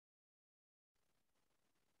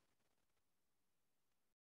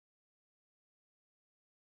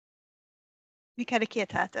Mi karakia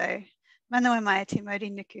tātou. Manawa mai te mauri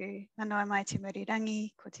nuku, manawa mai te mauri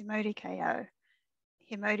rangi, ko te mauri kai au.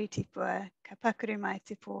 He mauri tipua, ka pakuru mai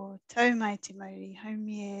te pō, tau mai te mauri,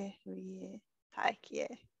 haumie, huie, taekie.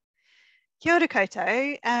 Kia ora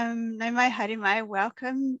koutou, no mai haere mai,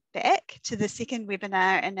 welcome back to the second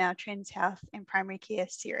webinar in our Trans Health and Primary Care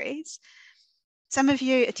series. Some of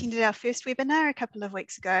you attended our first webinar a couple of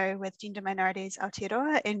weeks ago with Gender Minorities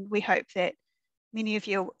Aotearoa, and we hope that many of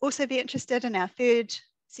you will also be interested in our third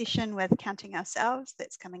session with Counting Ourselves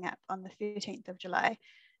that's coming up on the 13th of July.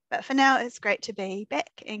 But for now, it's great to be back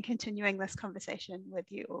and continuing this conversation with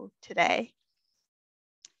you all today.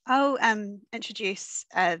 I'll introduce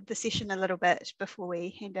the session a little bit before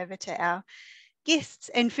we hand over to our guests.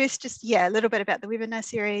 And first, just a little bit about the webinar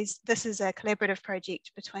series. This is a collaborative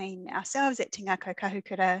project between ourselves at Te Ngako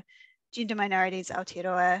Kahukura, Gender Minorities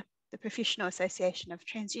Aotearoa, the Professional Association of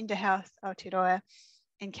Transgender Health Aotearoa,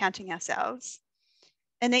 and Counting Ourselves.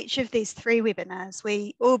 In each of these three webinars,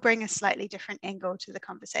 we all bring a slightly different angle to the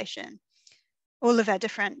conversation. All of our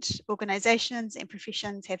different organisations and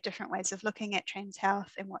professions have different ways of looking at trans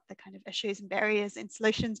health and what the kind of issues and barriers and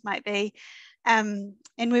solutions might be. And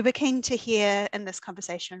we were keen to hear in this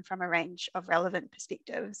conversation from a range of relevant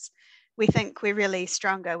perspectives. We think we're really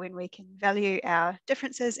stronger when we can value our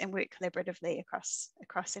differences and work collaboratively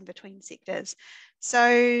across and between sectors.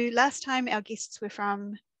 So last time our guests were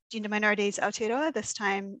from Gender Minorities Aotearoa. This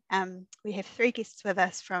time we have three guests with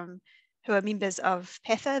us who are members of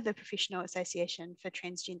PATHA, the Professional Association for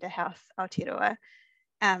Transgender Health Aotearoa.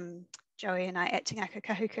 Joey and I at Te Ngako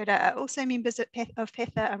Kahukura are also members of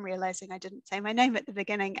PATHA. I'm realising I didn't say my name at the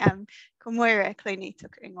beginning. Ko Moira Clooney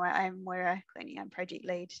toku ingoa. I'm Moira Clooney. I'm project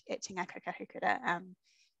lead at Te Ngako Kahukura.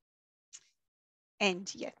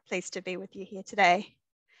 And yeah, pleased to be with you here today.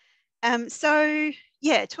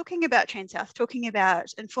 Talking about trans health, talking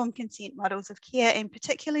about informed consent models of care, and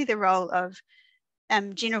particularly the role of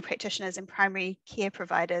general practitioners and primary care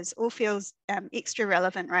providers all feels extra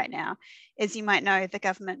relevant right now. As you might know, the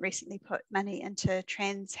government recently put money into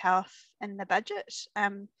trans health in the budget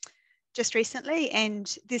just recently,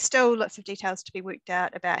 and there's still lots of details to be worked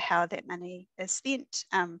out about how that money is spent,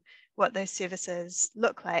 what those services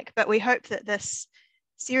look like. But we hope that this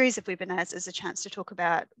series of webinars is a chance to talk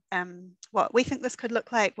about what we think this could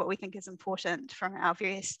look like, what we think is important from our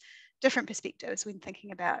various different perspectives when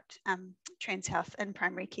thinking about trans health in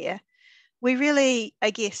primary care. We really, I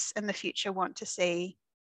guess, in the future want to see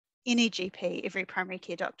any GP, every primary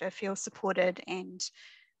care doctor feel supported and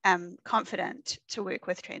confident to work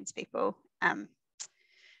with trans people.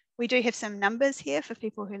 We do have some numbers here for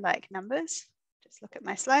people who like numbers. Just look at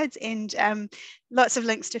my slides, and lots of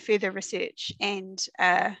links to further research and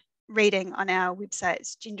reading on our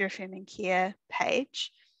website's Gender Affirming Care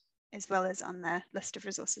page, as well as on the list of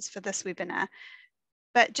resources for this webinar.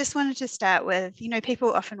 But just wanted to start with,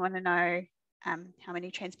 people often want to know how many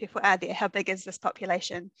trans people are there, how big is this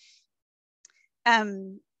population?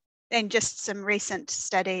 And just some recent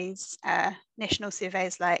studies, national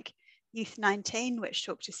surveys like Youth 19, which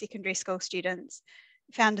talk to secondary school students,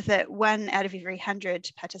 found that 1 out of every 100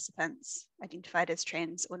 participants identified as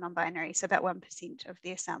trans or non-binary, so about 1% of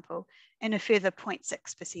their sample, and a further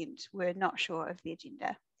 0.6% were not sure of their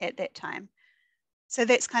gender at that time. So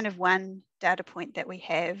that's kind of one data point that we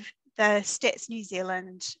have. The Stats New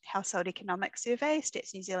Zealand Household Economic Survey,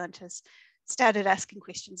 Stats New Zealand has started asking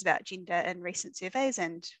questions about gender in recent surveys,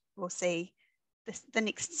 and we'll see the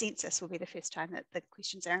next census will be the first time that the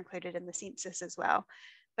questions are included in the census as well.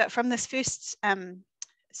 But from this first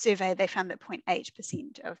survey, they found that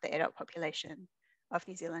 0.8% of the adult population of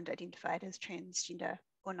New Zealand identified as transgender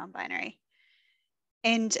or non-binary.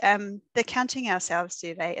 And the Counting Ourselves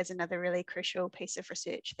survey is another really crucial piece of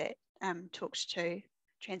research that talked to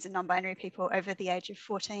trans and non-binary people over the age of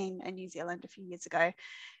 14 in New Zealand a few years ago.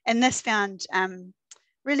 And this found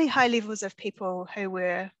really high levels of people who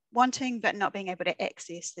were wanting but not being able to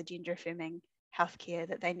access the gender affirming healthcare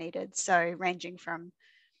that they needed. So ranging from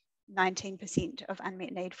 19% of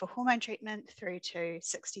unmet need for hormone treatment through to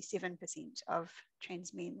 67% of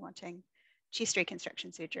trans men wanting chest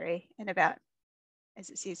reconstruction surgery, and about, as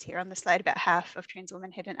it says here on the slide, about half of trans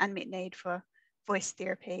women had an unmet need for voice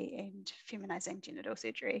therapy and feminizing genital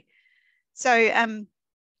surgery. So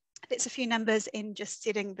that's a few numbers, and just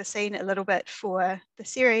setting the scene a little bit for the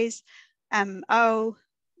series. I'll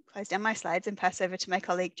close down my slides and pass over to my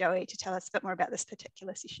colleague Joey to tell us a bit more about this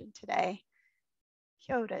particular session today.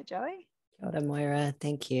 Kia ora, Joey. Kia ora, Moira.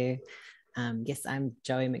 Thank you. Yes, I'm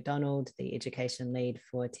Joey McDonald, the education lead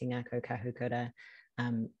for Te Ngako Kahukura.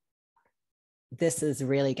 This is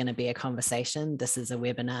really going to be a conversation. This is a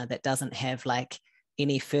webinar that doesn't have like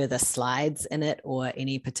any further slides in it or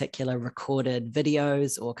any particular recorded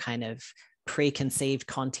videos or kind of preconceived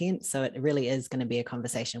content. So it really is going to be a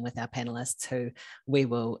conversation with our panelists, who we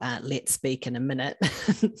will let speak in a minute.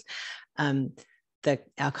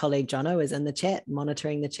 Our colleague Jono is in the chat,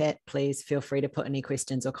 monitoring the chat. Please feel free to put any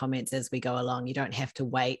questions or comments as we go along. You don't have to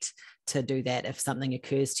wait to do that. If something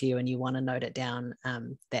occurs to you and you want to note it down,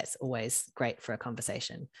 that's always great for a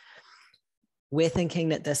conversation. We're thinking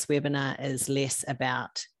that this webinar is less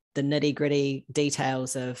about the nitty-gritty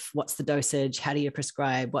details of what's the dosage, how do you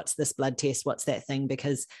prescribe, what's this blood test, what's that thing,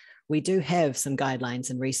 because we do have some guidelines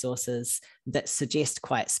and resources that suggest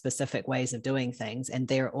quite specific ways of doing things, and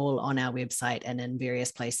they're all on our website and in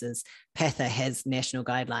various places. PATHA has national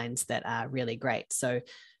guidelines that are really great. So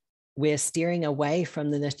we're steering away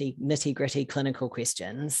from the nitty-gritty clinical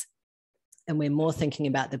questions, and we're more thinking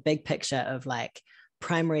about the big picture of like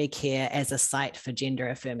primary care as a site for gender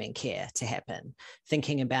affirming care to happen.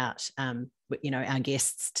 Thinking about, our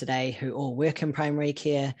guests today who all work in primary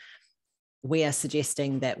care, we are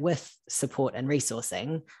suggesting that with support and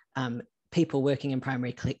resourcing, people working in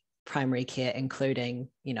primary care, including,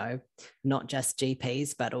 not just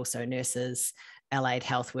GPs, but also nurses, allied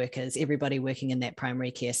health workers, everybody working in that primary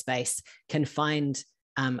care space can find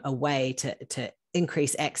a way to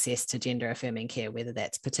increase access to gender affirming care, whether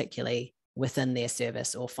that's particularly within their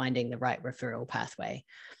service or finding the right referral pathway.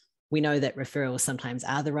 We know that referrals sometimes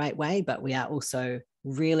are the right way, but we are also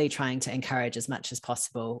really trying to encourage as much as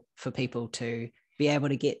possible for people to be able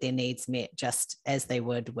to get their needs met just as they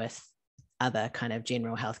would with other kind of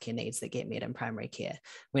general healthcare needs that get met in primary care.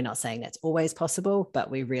 We're not saying that's always possible, but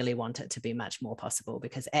we really want it to be much more possible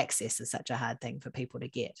because access is such a hard thing for people to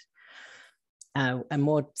get. And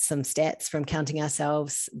some stats from Counting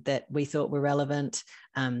Ourselves that we thought were relevant.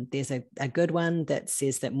 There's a good one that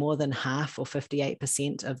says that more than half, or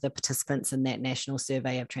 58% of the participants in that national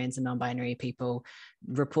survey of trans and non-binary people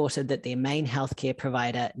reported that their main healthcare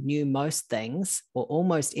provider knew most things or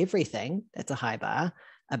almost everything, that's a high bar,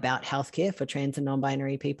 about healthcare for trans and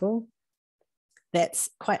non-binary people. That's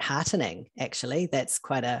quite heartening, actually. That's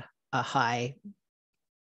quite a high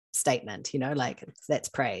statement, that's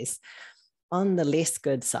praise. On the less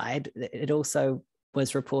good side, it also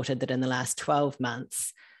was reported that in the last 12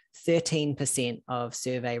 months, 13% of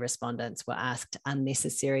survey respondents were asked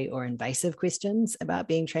unnecessary or invasive questions about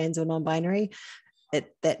being trans or non-binary. And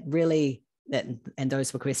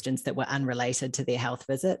those were questions that were unrelated to their health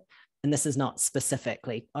visit. And this is not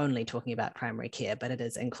specifically only talking about primary care, but it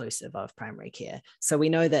is inclusive of primary care. So we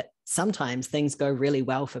know that sometimes things go really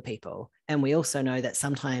well for people. And we also know that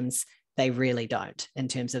sometimes they really don't in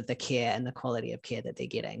terms of the care and the quality of care that they're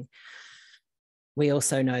getting. We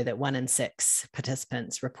also know that 1 in 6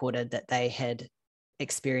 participants reported that they had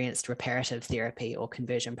experienced reparative therapy or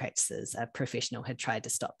conversion practices. A professional had tried to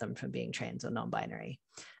stop them from being trans or non-binary.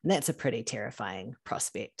 And that's a pretty terrifying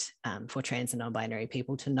prospect for trans and non-binary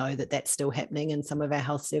people to know that that's still happening in some of our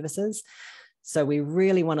health services. So we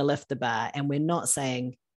really want to lift the bar, and we're not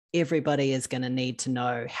saying everybody is going to need to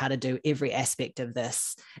know how to do every aspect of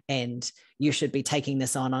this, and you should be taking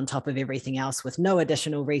this on top of everything else with no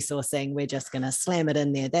additional resourcing. We're just going to slam it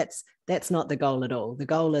in there. That's not the goal at all. The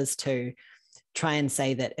goal is to try and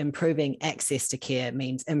say that improving access to care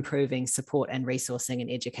means improving support and resourcing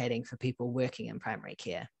and educating for people working in primary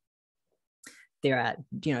care. There are,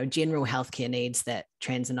 general healthcare needs that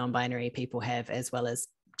trans and non-binary people have, as well as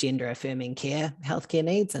gender affirming care healthcare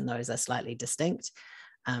needs, and those are slightly distinct.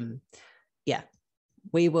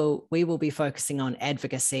 We will be focusing on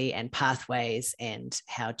advocacy and pathways and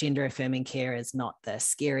how gender affirming care is not the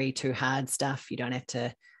scary, too hard stuff. You don't have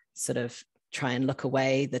to sort of try and look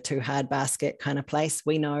away the too hard basket kind of place.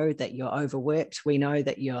 We know that you're overworked. We know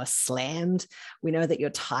that you're slammed. We know that you're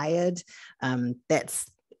tired.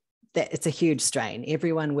 It's a huge strain.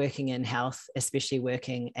 Everyone working in health, especially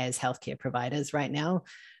working as healthcare providers right now,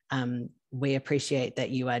 we appreciate that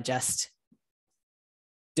you are just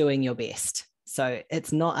doing your best. So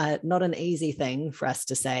it's not an easy thing for us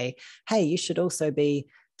to say, hey, you should also be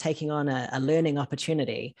taking on a learning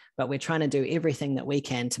opportunity, but we're trying to do everything that we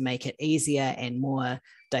can to make it easier and more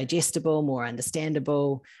digestible, more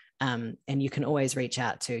understandable. And you can always reach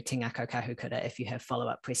out to Te Ngako Kahukura if you have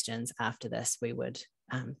follow-up questions after this. We would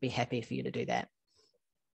be happy for you to do that.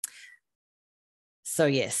 So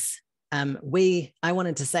yes, I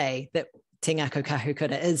wanted to say that Te Ngako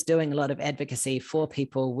Kahukura is doing a lot of advocacy for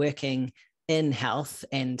people working in health,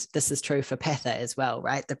 and this is true for PATHA as well,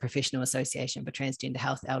 right? The Professional Association for Transgender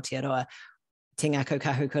Health, Aotearoa. Te Ngākau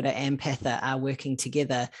Kahukura and PATHA are working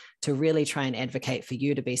together to really try and advocate for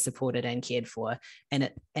you to be supported and cared for. And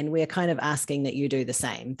we're kind of asking that you do the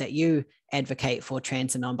same, that you advocate for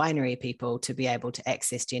trans and non-binary people to be able to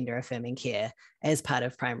access gender affirming care as part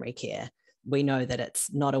of primary care. We know that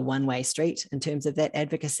it's not a one-way street in terms of that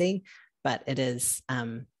advocacy, but it is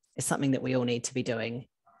it's something that we all need to be doing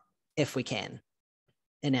if we can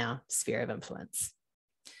in our sphere of influence.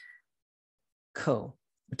 Cool.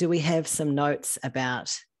 Do we have some notes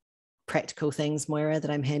about practical things, Moira,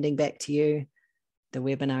 that I'm handing back to you? The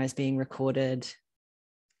webinar is being recorded.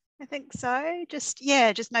 I think so. Just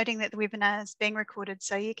noting that the webinar is being recorded,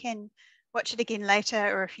 so you can watch it again later,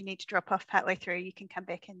 or if you need to drop off partway through, you can come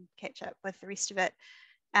back and catch up with the rest of it.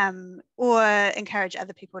 Or encourage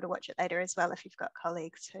other people to watch it later as well if you've got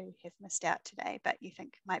colleagues who have missed out today but you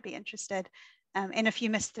think might be interested. And if you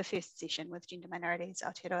missed the first session with Gender Minorities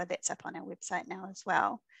Aotearoa, that's up on our website now as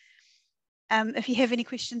well. If you have any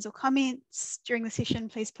questions or comments during the session,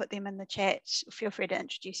 please put them in the chat. Feel free to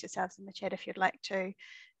introduce yourselves in the chat if you'd like to.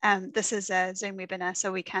 This is a Zoom webinar,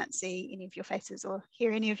 so we can't see any of your faces or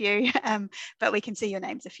hear any of you, but we can see your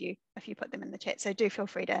names if you put them in the chat. So do feel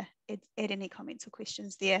free to add any comments or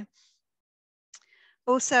questions there.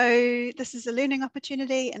 Also, this is a learning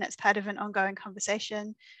opportunity and it's part of an ongoing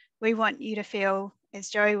conversation. We want you to feel, as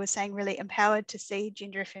Joey was saying, really empowered to see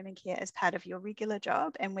gender affirming care as part of your regular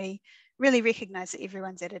job. And we really recognise that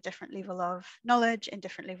everyone's at a different level of knowledge and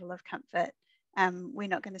different level of comfort. We're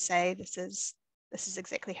not going to say this is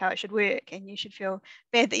exactly how it should work and you should feel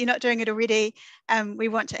bad that you're not doing it already. We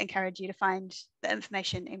want to encourage you to find the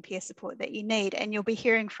information and peer support that you need. And you'll be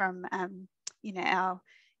hearing from our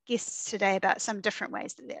guests today about some different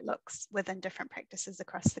ways that looks within different practices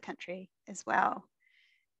across the country as well.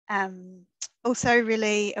 Also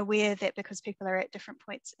really aware that because people are at different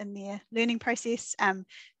points in their learning process,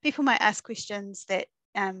 people might ask questions that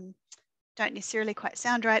don't necessarily quite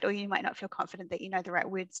sound right, or you might not feel confident that you know the right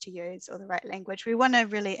words to use or the right language. We want to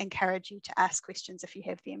really encourage you to ask questions if you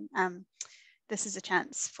have them. This is a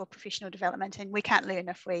chance for professional development and we can't learn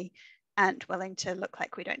if we aren't willing to look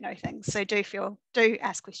like we don't know things. So do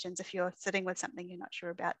ask questions. If you're sitting with something you're not sure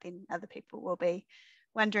about, then other people will be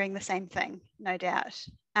wondering the same thing, no doubt.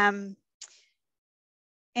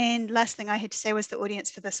 And last thing I had to say was the audience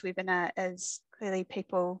for this webinar is clearly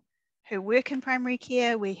people who work in primary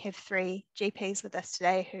care. We have 3 GPs with us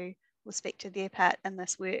today who will speak to their part in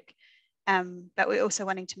this work. But we're also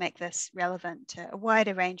wanting to make this relevant to a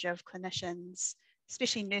wider range of clinicians,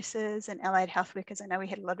 especially nurses and allied health workers. I know we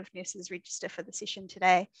had a lot of nurses register for the session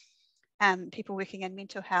today. People working in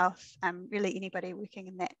mental health, really anybody working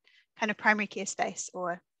in that kind of primary care space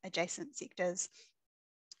or adjacent sectors.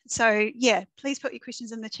 So yeah, please put your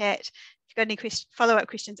questions in the chat. If you've got any follow-up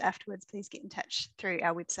questions afterwards, please get in touch through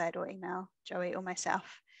our website or email Joey or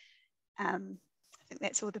myself. I think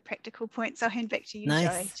that's all the practical points. I'll hand back to you,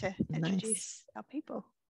 Joey, to introduce our people.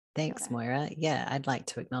 Thanks, Moira. Yeah, I'd like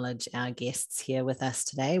to acknowledge our guests here with us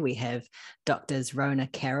today. We have Doctors Rona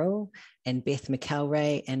Carroll and Beth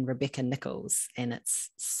McElray and Rebecca Nichols, and it's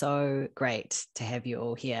so great to have you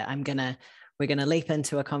all here. We're going to leap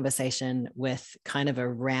into a conversation with kind of a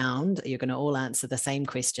round. You're going to all answer the same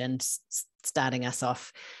question, starting us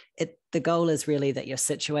off. The goal is really that you're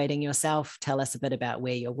situating yourself. Tell us a bit about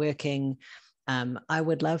where you're working. I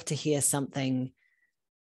would love to hear something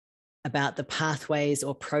about the pathways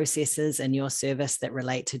or processes in your service that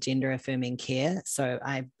relate to gender affirming care. So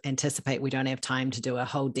I anticipate we don't have time to do a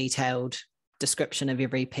whole detailed description of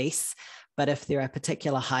every piece, but if there are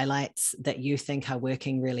particular highlights that you think are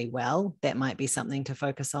working really well, that might be something to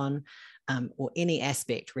focus on, or any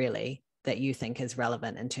aspect really that you think is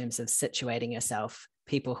relevant in terms of situating yourself,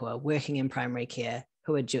 people who are working in primary care,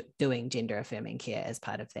 who are doing gender affirming care as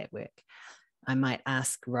part of that work. I might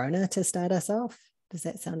ask Rona to start us off. Does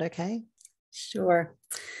that sound okay? Sure.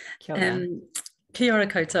 Kia ora. Kia ora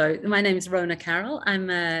koutou. My name is Rona Carroll. I'm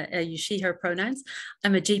use she, her pronouns.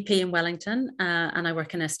 I'm a GP in Wellington and I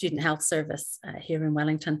work in a student health service here in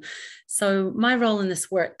Wellington. So my role in this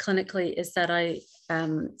work clinically is that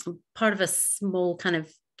I'm part of a small kind of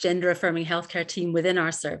gender affirming healthcare team within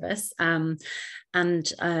our service.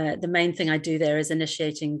 The main thing I do there is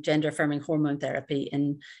initiating gender affirming hormone therapy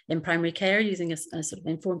in primary care using a sort of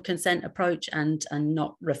informed consent approach and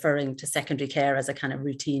not referring to secondary care as a kind of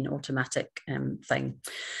routine automatic thing.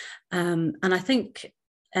 And I think,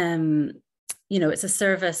 it's a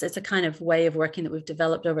service, it's a kind of way of working that we've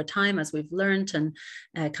developed over time as we've learned and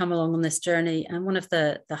come along on this journey. And one of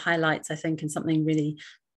the highlights, I think, and something really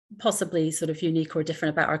possibly sort of unique or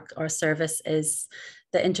different about our service is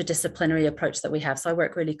the interdisciplinary approach that we have. So I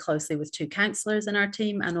work really closely with 2 counsellors in our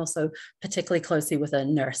team, and also particularly closely with a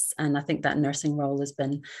nurse. And I think that nursing role has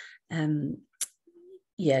been,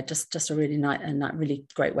 just a really nice and that really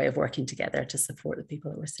great way of working together to support the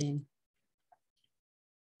people that we're seeing.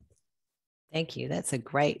 Thank you. That's a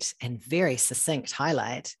great and very succinct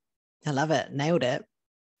highlight. I love it. Nailed it.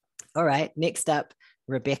 All right. Next up,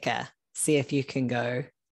 Rebecca. See if you can go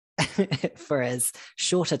for as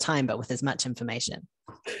short a time, but with as much information.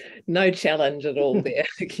 No challenge at all there.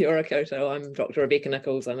 Kia ora koutou. I'm Dr. Rebecca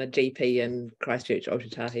Nichols. I'm a GP in Christchurch,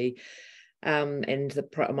 Aotearoa, and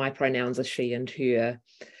my pronouns are she and her.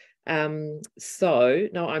 So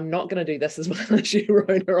no, I'm not going to do this as well as you,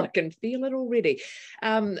 Rona. I can feel it already.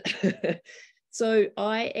 So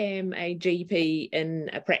I am a GP in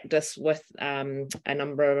a practice with a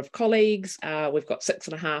number of colleagues. We've got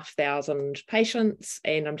 6,500 patients,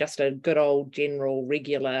 and I'm just a good old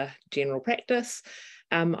regular general practice.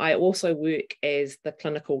 I also work as the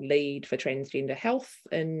clinical lead for transgender health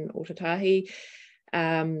in Aotearoa.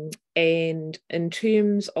 And in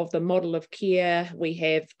terms of the model of care, we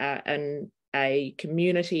have a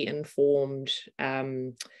community informed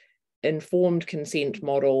consent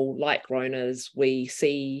model like Rona's. We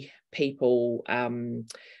see people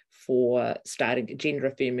for starting gender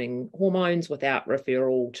affirming hormones without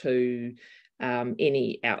referral to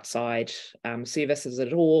any outside services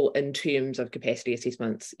at all in terms of capacity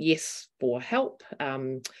assessments. Yes, for help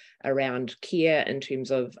around care in terms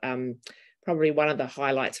of probably one of the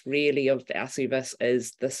highlights really of our service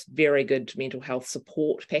is this very good mental health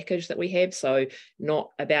support package that we have. So not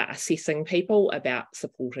about assessing people, about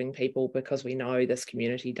supporting people, because we know this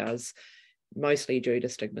community does, mostly due to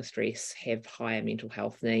stigma stress, have higher mental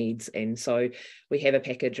health needs. And so we have a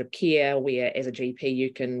package of care where as a GP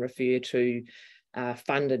you can refer to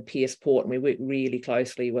funded peer support, and we work really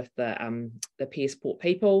closely with the peer support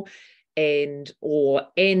people and or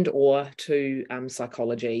to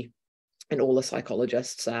psychology. And all the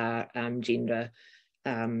psychologists are gender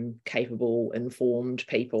capable, informed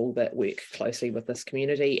people that work closely with this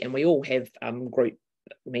community. And we all have group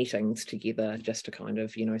meetings together just to kind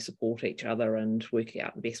of, support each other and work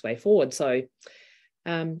out the best way forward. So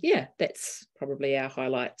that's probably our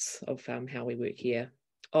highlights of how we work here.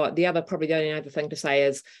 The only other thing to say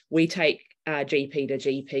is we take GP to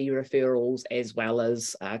GP referrals as well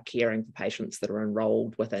as caring for patients that are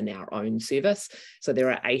enrolled within our own service. So there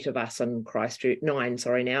are 8 of us in Christchurch, 9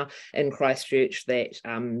 now, in Christchurch that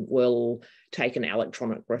will take an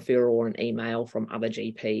electronic referral or an email from other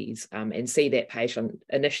GPs and see that patient,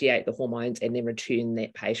 initiate the hormones, and then return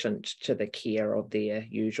that patient to the care of their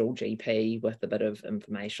usual GP with a bit of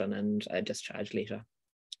information and a discharge letter.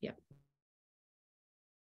 Yeah.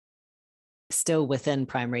 Still within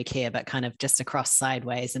primary care, but kind of just across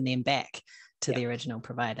sideways and then back to the original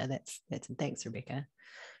provider. That's thanks, Rebecca.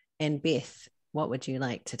 And Beth, what would you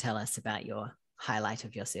like to tell us about your highlight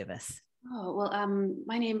of your service? Oh, well,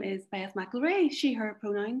 my name is Beth McElroy, she, her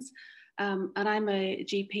pronouns, and I'm a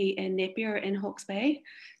GP in Napier in Hawke's Bay.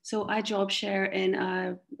 So I job share in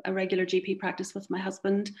a regular GP practice with my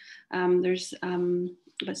husband. There's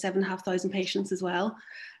about 7,500 patients as well.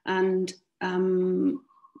 And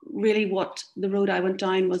really what the road I went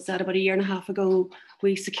down was that about 1.5 years ago,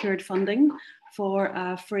 we secured funding for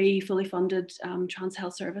a free, fully funded trans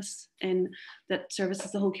health service that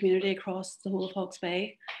services the whole community across the whole of Hawke's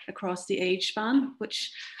Bay, across the age span,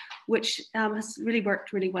 which has really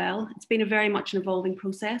worked really well. It's been a very much an evolving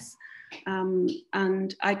process,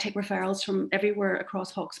 and I take referrals from everywhere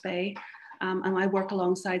across Hawke's Bay, and I work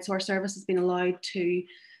alongside. So our service has been allowed to,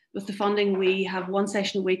 with the funding, we have 1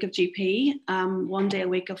 session a week of GP, 1 day a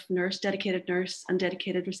week of dedicated nurse and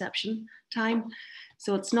dedicated reception time.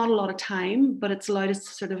 So it's not a lot of time, but it's allowed us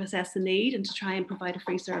to sort of assess the need and to try and provide a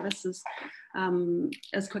free service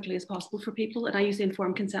as quickly as possible for people. And I use the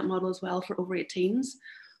informed consent model as well for over 18s.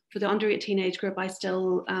 For the under 18 age group, I've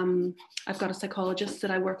got a psychologist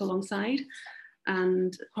that I work alongside.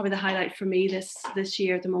 And probably the highlight for me this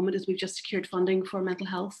year at the moment is we've just secured funding for mental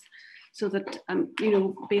health. So that,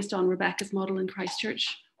 based on Rebecca's model in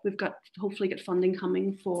Christchurch, we've hopefully got funding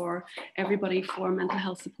coming for everybody for mental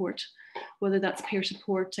health support, whether that's peer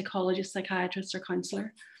support, psychologist, psychiatrist, or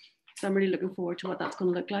counsellor. So I'm really looking forward to what that's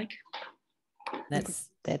going to look like. That's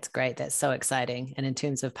great. That's so exciting. And in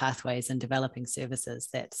terms of pathways and developing services,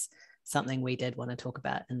 that's something we did want to talk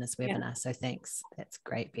about in this webinar. Yeah. So thanks. That's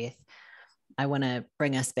great, Beth. I want to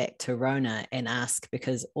bring us back to Rona and ask,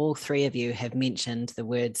 because all 3 of you have mentioned the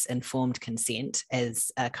words informed consent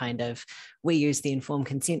as a kind of, we use the informed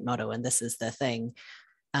consent model and this is the thing.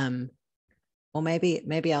 or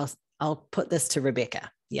maybe I'll put this to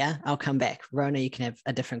Rebecca. Yeah, I'll come back. Rona, you can have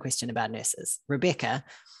a different question about nurses. Rebecca,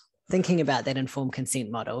 thinking about that informed consent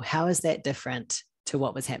model, how is that different to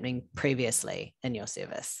what was happening previously in your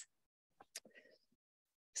service?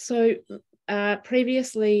 So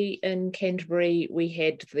previously in Canterbury, we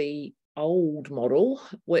had the old model,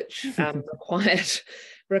 which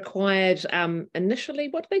required initially,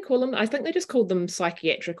 what do they call them? I think they just called them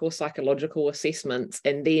psychiatric or psychological assessments,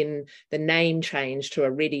 and then the name changed to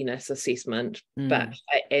a readiness assessment.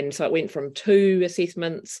 And so it went from 2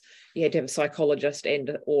 assessments. You had to have a psychologist and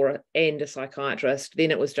a psychiatrist.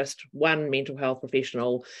 Then it was just 1 mental health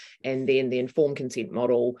professional, and then the informed consent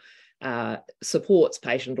model supports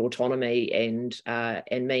patient autonomy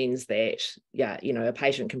and means that a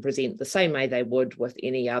patient can present the same way they would with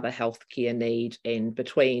any other healthcare need, and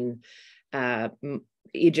between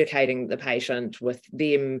educating the patient with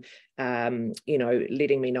them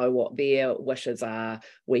letting me know what their wishes are,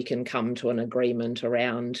 we can come to an agreement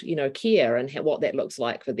around care and what that looks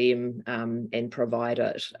like for them, and provide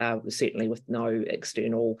it certainly with no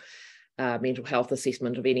external mental health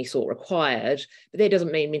assessment of any sort required. But that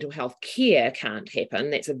doesn't mean mental health care can't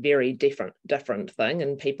happen. That's a very different thing,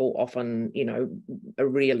 and people often are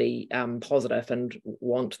really positive and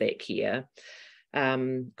want that care,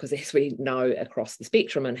 because as we know across the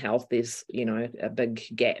spectrum in health, there's a big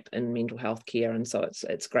gap in mental health care, and so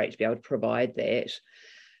it's great to be able to provide that.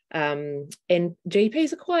 And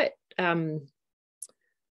GPs are quite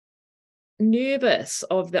nervous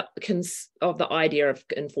of the idea of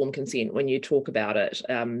informed consent when you talk about it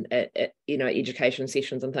at education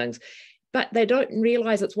sessions and things, but they don't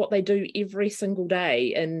realize it's what they do every single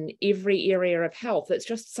day in every area of health. It's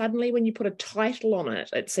just suddenly when you put a title on it,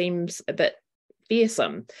 it seems a bit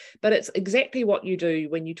fearsome, but it's exactly what you do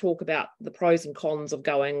when you talk about the pros and cons of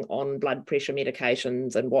going on blood pressure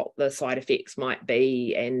medications and what the side effects might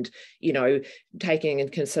be, and taking in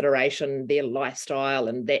consideration their lifestyle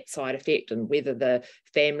and that side effect, and whether the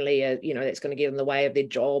family that's going to get in the way of their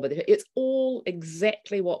job. It's all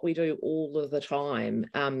exactly what we do all of the time.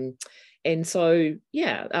 And so,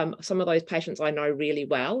 some of those patients I know really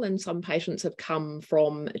well, and some patients have come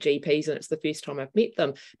from GPs and it's the first time I've met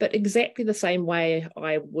them. But exactly the same way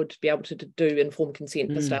I would be able to do informed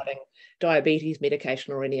consent for starting diabetes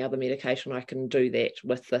medication or any other medication, I can do that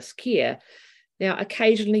with this care. Now,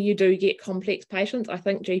 occasionally you do get complex patients. I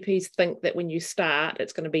think GPs think that when you start,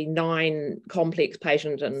 it's going to be 9 complex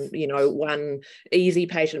patients and 1 easy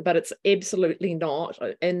patient, but it's absolutely not.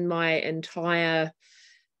 In my entire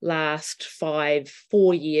last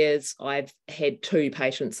 4 years, I've had 2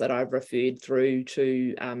 patients that I've referred through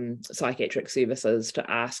to psychiatric services to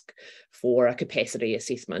ask for a capacity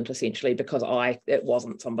assessment, essentially, because it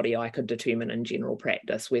wasn't somebody I could determine in general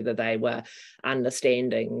practice whether they were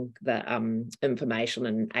understanding the information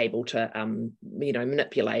and able to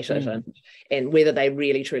manipulate it, and whether they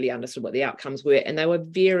really truly understood what the outcomes were. And they were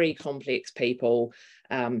very complex people,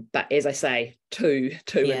 but as I say, two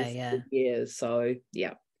in 4 years. So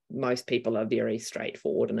most people are very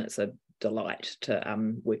straightforward, and it's a delight to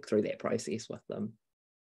work through that process with them.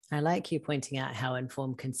 I like you pointing out how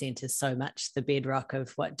informed consent is so much the bedrock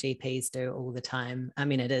of what GPs do all the time. I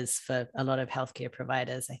mean, it is for a lot of healthcare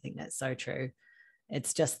providers. I think that's so true.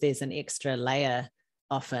 It's just there's an extra layer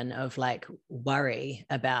often of worry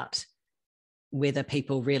about whether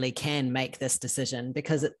people really can make this decision,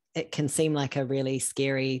 because it can seem like a really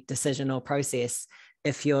scary decision or process.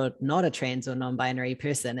 If you're not a trans or non-binary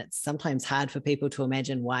person, it's sometimes hard for people to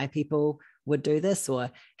imagine why people would do this or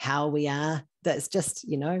how we are. That's just,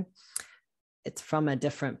 it's from a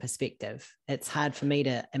different perspective. It's hard for me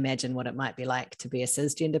to imagine what it might be like to be a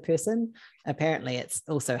cisgender person. Apparently, it's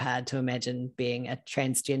also hard to imagine being a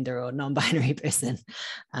transgender or non-binary person.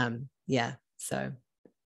 So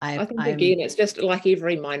I think again, it's just like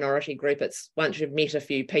every minority group. It's once you've met a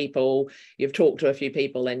few people, you've talked to a few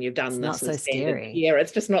people, and you've done this. It's not so scary. Yeah,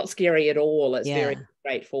 it's just not scary at all. It's very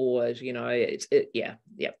straightforward.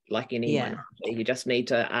 Like any minority, you just need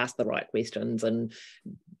to ask the right questions and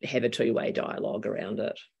have a 2-way dialogue around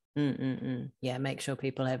it. Yeah, make sure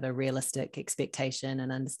people have a realistic expectation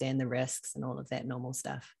and understand the risks and all of that normal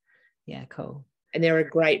stuff. Yeah, cool. And there are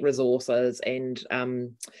great resources, and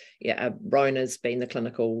Rona's been the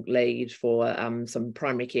clinical lead for some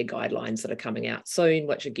primary care guidelines that are coming out soon,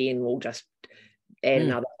 which again will just add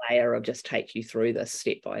another layer of just take you through this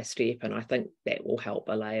step by step, and I think that will help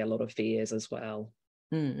allay a lot of fears as well.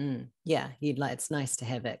 Yeah, it's nice to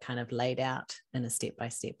have it kind of laid out in a step by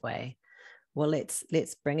step way. Well,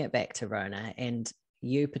 let's bring it back to Rona, and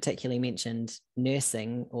you particularly mentioned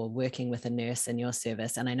nursing or working with a nurse in your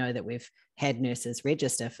service, and I know that we've had nurses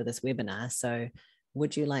register for this webinar. So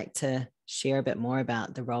would you like to share a bit more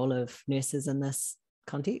about the role of nurses in this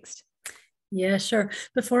context? Yeah, sure.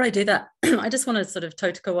 Before I do that, I just want to sort of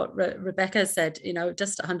toe to go what Rebecca said,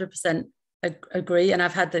 just 100% agree. And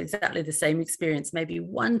I've had exactly the same experience, maybe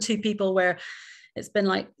 1-2 people where it's been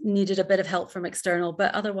like needed a bit of help from external,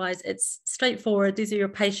 but otherwise it's straightforward. These are your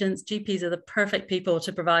patients. GPs are the perfect people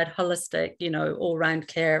to provide holistic, all-round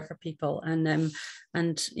care for people. And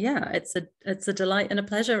yeah, it's a delight and a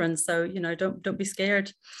pleasure. And so, don't be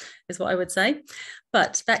scared is what I would say.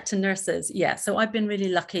 But back to nurses. Yeah. So I've been really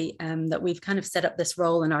lucky that we've kind of set up this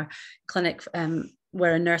role in our clinic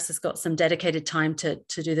where a nurse has got some dedicated time to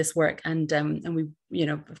do this work. And we've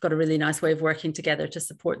got a really nice way of working together to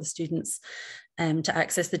support the students to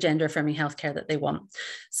access the gender affirming healthcare that they want.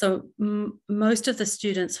 So most of the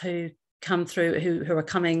students who come through who are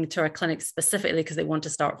coming to our clinic specifically because they want to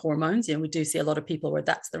start hormones, we do see a lot of people where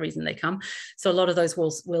that's the reason they come. So a lot of those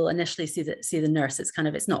will initially see the nurse.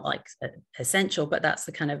 It's not like essential, but that's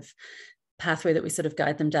the kind of pathway that we sort of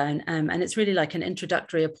guide them down. And it's really like an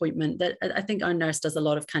introductory appointment that I think our nurse does a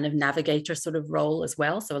lot of kind of navigator sort of role as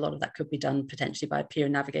well. So a lot of that could be done potentially by a peer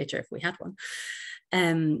navigator if we had one.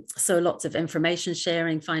 So lots of information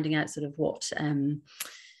sharing, finding out sort of what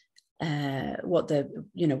the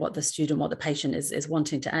patient is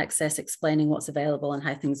wanting to access, explaining what's available and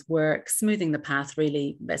how things work, smoothing the path,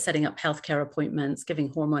 really setting up healthcare appointments, giving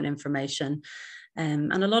hormone information. And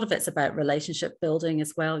a lot of it's about relationship building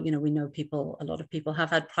as well. We know a lot of people have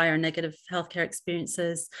had prior negative healthcare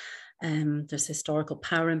experiences. There's historical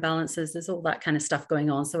power imbalances. There's all that kind of stuff going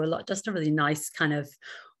on. So just a really nice kind of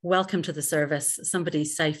welcome to the service, somebody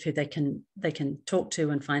safe who they can talk to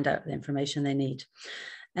and find out the information they need.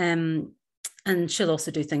 And she'll also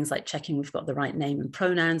do things like checking we've got the right name and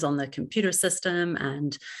pronouns on the computer system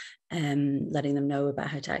and letting them know about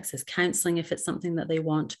how to access counselling if it's something that they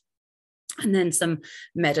want. And then some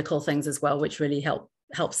medical things as well, which really help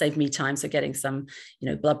save me time. So getting some,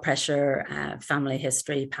 blood pressure, family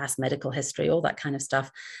history, past medical history, all that kind of stuff.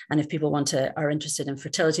 And if people are interested in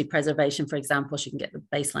fertility preservation, for example, she can get the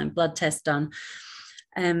baseline blood test done.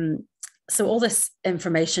 So all this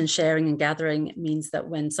information sharing and gathering means that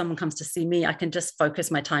when someone comes to see me, I can just focus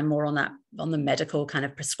my time more on the medical kind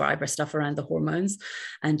of prescriber stuff around the hormones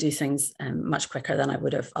and do things much quicker than I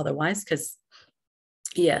would have otherwise. Because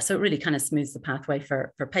so it really kind of smooths the pathway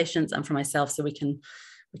for patients and for myself, so we can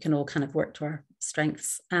all kind of work to our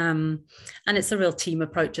strengths. And it's a real team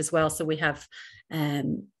approach as well. So we have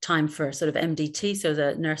time for sort of MDT. So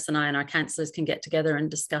the nurse and I and our counsellors can get together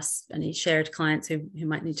and discuss any shared clients who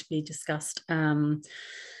might need to be discussed. And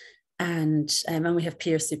we have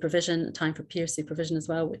peer supervision, time for peer supervision as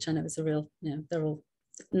well, which I know is a real, they're all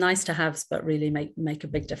nice to have, but really make a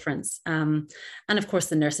big difference. And of course,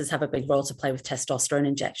 the nurses have a big role to play with testosterone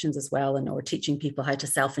injections as well, or teaching people how to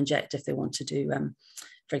self-inject if they want to do,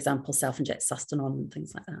 for example, self-inject sustanon and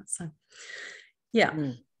things like that. So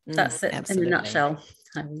that's it. Absolutely. In a nutshell,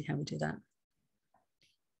 how we do that.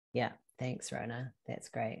 Yeah, thanks, Rona. That's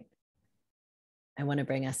great. I want to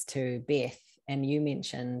bring us to Beth, and you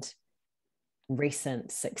mentioned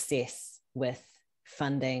recent success with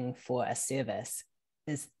funding for a service.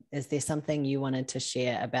 Is there something you wanted to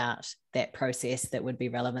share about that process that would be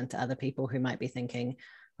relevant to other people who might be thinking,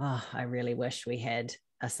 oh, I really wish we had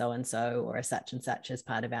a so-and-so or a such and such as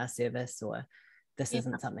part of our service, or this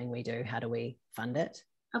isn't something we do, how do we fund it?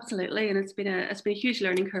 Absolutely. And it's been a huge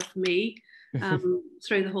learning curve for me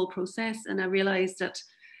through the whole process. And I realized that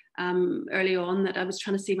early on that I was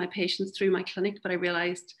trying to see my patients through my clinic, but I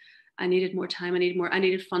realized I needed more time. I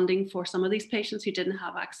needed funding for some of these patients who didn't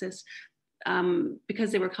have access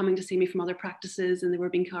because they were coming to see me from other practices and they were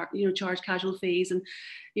being charged casual fees. And,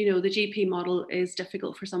 the GP model is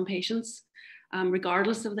difficult for some patients,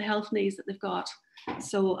 regardless of the health needs that they've got.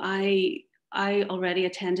 So I already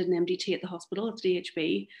attended an MDT at the hospital, at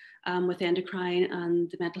DHB, with endocrine and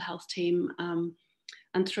the mental health team.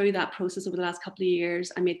 And through that process over the last couple of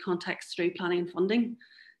years, I made contacts through planning and funding.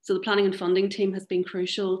 So the planning and funding team has been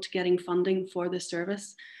crucial to getting funding for this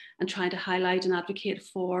service and trying to highlight and advocate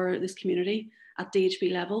for this community at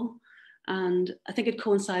DHB level. And I think it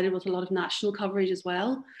coincided with a lot of national coverage as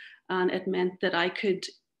well. And it meant that I could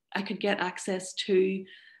get access to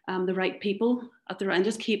the right people at the right, and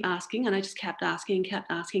just keep asking. And I just kept asking,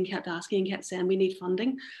 kept saying, we need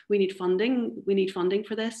funding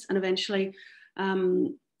for this. And eventually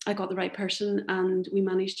I got the right person and we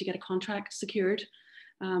managed to get a contract secured,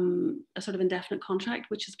 a sort of indefinite contract,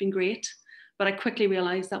 which has been great. But I quickly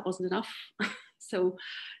realized that wasn't enough. So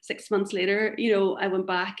 6 months later, I went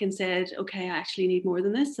back and said, okay, I actually need more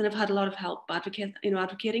than this. And I've had a lot of help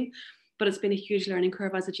advocating, but it's been a huge learning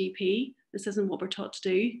curve as a GP. This isn't what we're taught to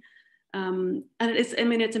do. And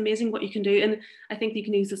it's amazing what you can do. And I think you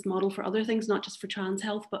can use this model for other things, not just for trans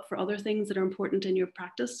health, but for other things that are important in your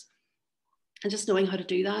practice. And just knowing how to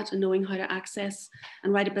do that and knowing how to access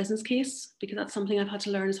and write a business case, because that's something I've had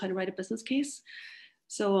to learn, is how to write a business case.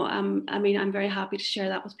 So, I'm very happy to share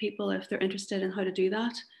that with people if they're interested in how to do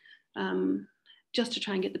that, just to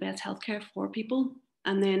try and get the best healthcare for people.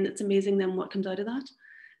 And then it's amazing then what comes out of that.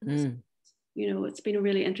 So, it's been a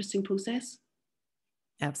really interesting process.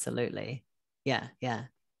 Absolutely. Yeah.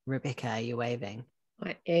 Rebecca, are you waving?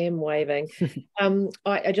 I am waving.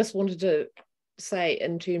 I just wanted to say,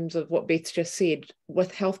 in terms of what Beth's just said,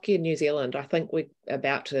 with Healthcare New Zealand, I think we're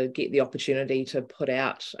about to get the opportunity to put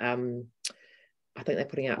out, I think they're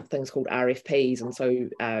putting out things called RFPs, and so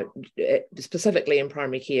specifically in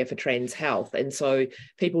primary care for trans health. And so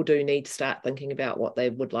people do need to start thinking about what they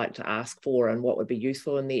would like to ask for and what would be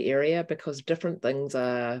useful in their area, because different things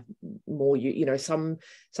are more, some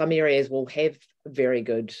areas will have very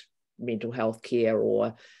good mental health care,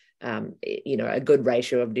 or a good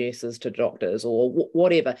ratio of nurses to doctors, or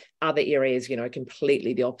whatever. Other areas,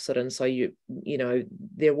 completely the opposite. And so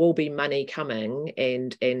there will be money coming,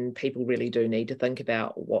 and people really do need to think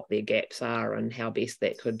about what their gaps are and how best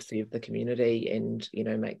that could serve the community and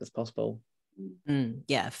make this possible.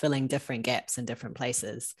 Yeah, filling different gaps in different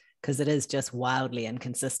places, because it is just wildly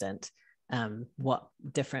inconsistent what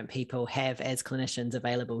different people have as clinicians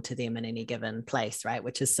available to them in any given place, right?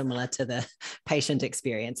 Which is similar to the patient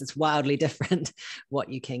experience. It's wildly different what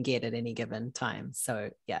you can get at any given time.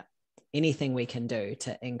 So yeah, anything we can do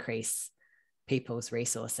to increase people's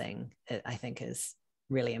resourcing, I think, is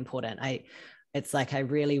really important. It's like I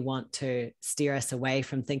really want to steer us away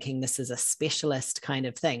from thinking this is a specialist kind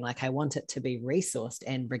of thing. Like I want it to be resourced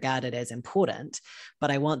and regarded as important,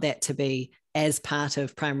 but I want that to be as part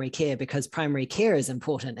of primary care, because primary care is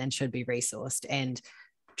important and should be resourced. And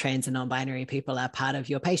trans and non-binary people are part of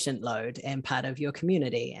your patient load and part of your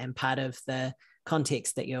community and part of the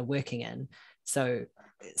context that you're working in. So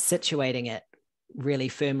situating it really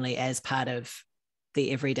firmly as part of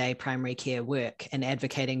the everyday primary care work and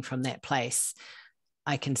advocating from that place,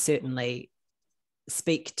 I can certainly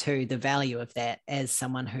speak to the value of that as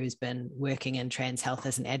someone who's been working in trans health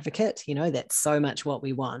as an advocate. That's so much what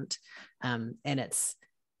we want. And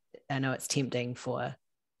I know it's tempting for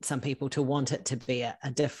some people to want it to be a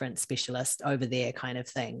different specialist over there kind of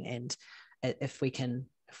thing. And if we can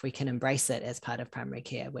embrace it as part of primary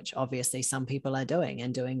care, which obviously some people are doing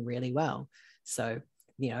and doing really well. So,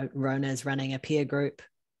 Rona's running a peer group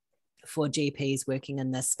for GPs working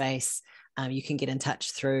in this space. You can get in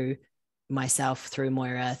touch through myself, through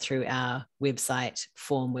Moira, through our website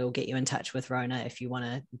form. We'll get you in touch with Rona if you want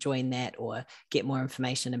to join that or get more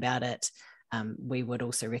information about it. We would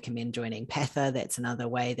also recommend joining PATHA. That's another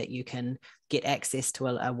way that you can get access to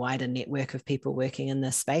a wider network of people working in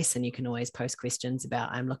this space. And you can always post questions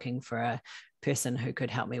about, I'm looking for a person who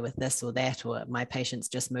could help me with this or that, or my patient's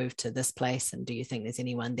just moved to this place, and do you think there's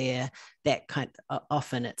anyone there?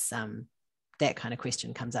 Often it's that kind of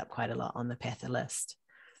question comes up quite a lot on the PATHA list.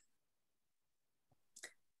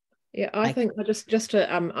 Yeah, I think just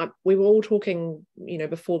to we were all talking,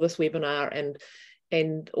 before this webinar,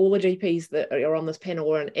 and all the GPs that are on this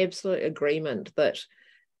panel are in absolute agreement that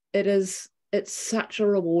it's such a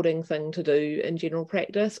rewarding thing to do in general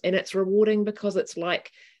practice. And it's rewarding because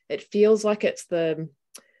it feels like it's the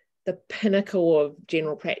pinnacle of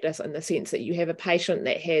general practice, in the sense that you have a patient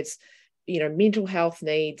that has mental health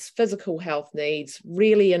needs, physical health needs,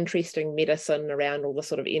 really interesting medicine around all the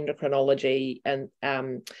sort of endocrinology, and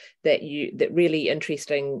that really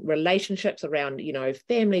interesting relationships around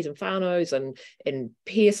families and whānaus and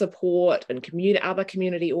peer support and other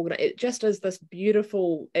community it just is this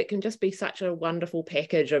beautiful, it can just be such a wonderful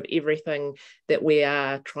package of everything that we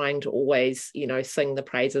are trying to always sing the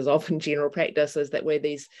praises of in general practice, is that we're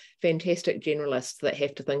these fantastic generalists that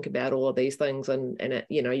have to think about all of these things, and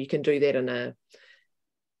you can do that in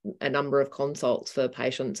a number of consults for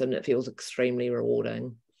patients, and it feels extremely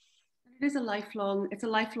rewarding. It's a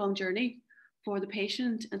lifelong journey for the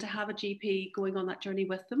patient, and to have a GP going on that journey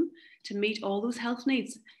with them to meet all those health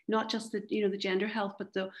needs, not just the gender health,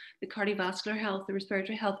 but the cardiovascular health, the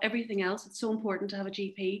respiratory health, everything else. It's so important to have a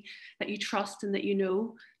GP that you trust and that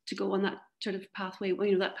to go on that sort of pathway,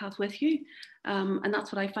 that path with you. And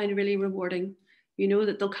that's what I find really rewarding, you know,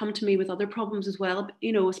 that they'll come to me with other problems as well,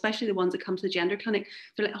 you know, especially the ones that come to the gender clinic.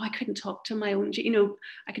 They're like, oh, I couldn't talk to my own, you know,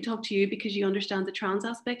 I can talk to you because you understand the trans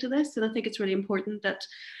aspect of this. And I think it's really important that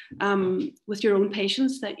with your own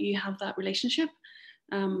patients that you have that relationship,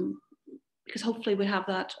 because hopefully we have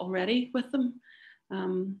that already with them.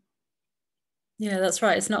 Yeah, that's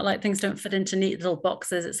right. It's not like things don't fit into neat little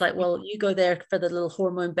boxes. It's like, well, you go there for the little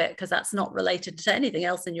hormone bit because that's not related to anything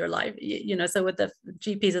else in your life. You know, so with the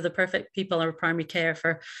GPs are the perfect people or primary care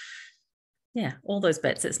for, yeah, all those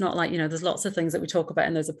bits. It's not like, you know, there's lots of things that we talk about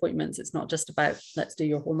in those appointments. It's not just about, let's do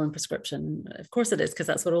your hormone prescription. Of course it is, because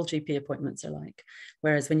that's what all GP appointments are like.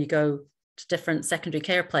 Whereas when you go to different secondary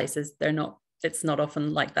care places, it's not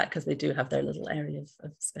often like that, because they do have their little area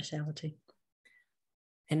of speciality.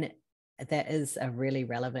 And that is a really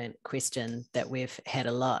relevant question that we've had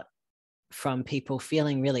a lot from people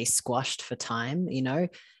feeling really squashed for time. You know,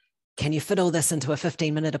 can you fit all this into a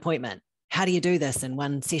 15-minute appointment? How do you do this in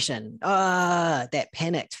one session? That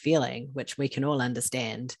panicked feeling, which we can all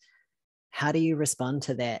understand. How do you respond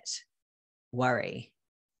to that worry?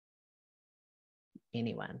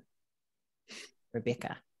 Anyone?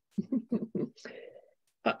 Rebecca?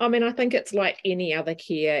 I mean, I think it's like any other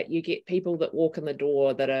care. You get people that walk in the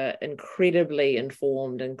door that are incredibly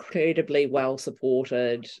informed, incredibly well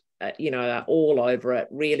supported, you know, are all over it,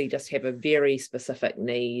 really just have a very specific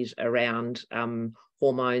need around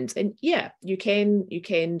hormones. And yeah, you can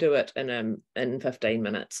do it in 15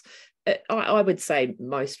 minutes. I would say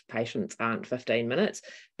most patients aren't 15 minutes,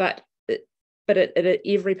 but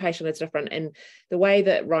every patient is different. And the way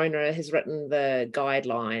that Rona has written the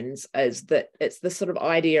guidelines is that it's this sort of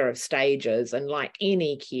idea of stages, and like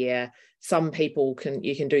any care, some people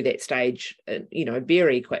you can do that stage, you know,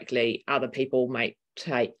 very quickly. Other people may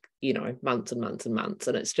take, you know, months and months and months,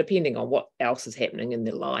 and it's depending on what else is happening in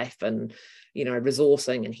their life and, you know,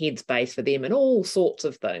 resourcing and headspace for them and all sorts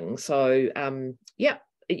of things. So yeah,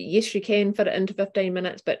 yes, you can fit it into 15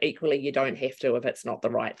 minutes, but equally you don't have to if it's not the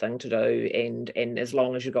right thing to do. And as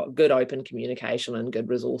long as you've got good open communication and good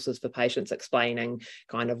resources for patients explaining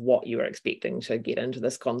kind of what you are expecting to get into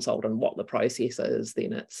this consult and what the process is,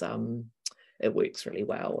 then it works really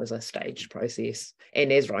well as a staged process. And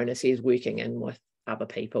as Rona says, working in with other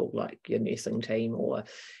people like your nursing team, or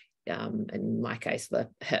in my case, the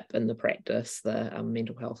HIP in the practice, the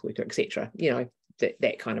mental health worker, etc. You know,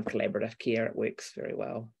 that kind of collaborative care, it works very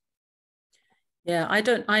well. Yeah, I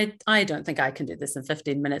don't think I can do this in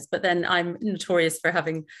 15 minutes, but then I'm notorious for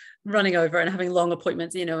running over and having long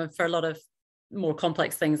appointments, you know, and for a lot of more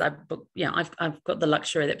complex things, I've got the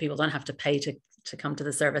luxury that people don't have to pay to come to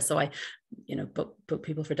the service. So I, you know, book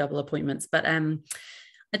people for double appointments. But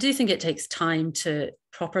I do think it takes time to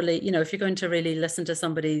properly, you know, if you're going to really listen to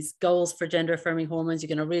somebody's goals for gender affirming hormones, you're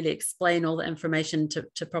going to really explain all the information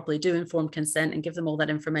to properly do informed consent and give them all that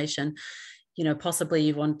information. You know, possibly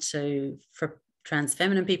you want to, for trans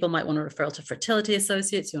feminine people, might want a referral to fertility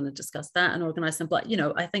associates. You want to discuss that and organize some, you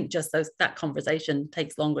know, I think just that conversation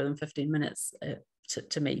takes longer than 15 minutes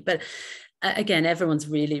to me. But again, everyone's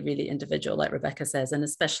really, really individual, like Rebecca says, and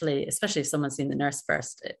especially if someone's seen the nurse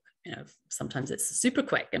first, you know, sometimes it's super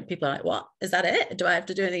quick and people are like, what, is that it? Do I have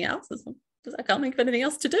to do anything else? I can't think of anything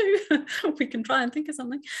else to do. We can try and think of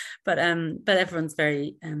something, but everyone's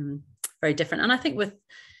very, very different. And I think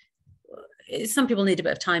some people need a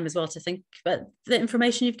bit of time as well to think about the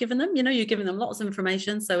information you've given them. You know, you're giving them lots of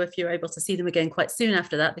information. So if you're able to see them again quite soon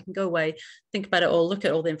after that, they can go away, think about it all, look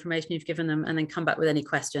at all the information you've given them, and then come back with any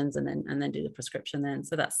questions and then do the prescription then.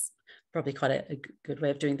 So that's probably quite a good way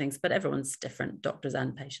of doing things, but everyone's different, doctors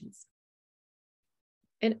and patients.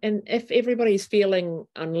 And if everybody's feeling,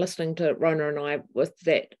 and listening to Rona and I with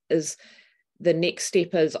that, is the next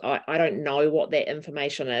step is, I don't know what that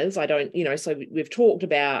information is. I don't, you know, so we've talked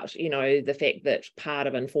about, you know, the fact that part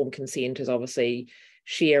of informed consent is obviously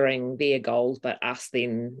sharing their goals, but us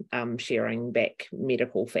then sharing back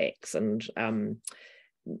medical facts and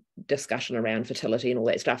discussion around fertility and all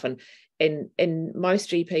that stuff. And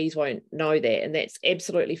most GPs won't know that, and that's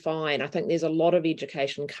absolutely fine. I think there's a lot of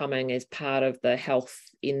education coming as part of the Health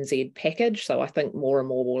NZ package, so I think more and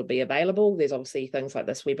more will be available. There's obviously things like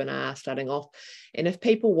this webinar starting off, and if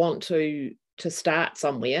people want to start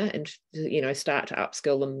somewhere and, you know, start to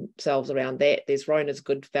upskill themselves around that, there's Rona's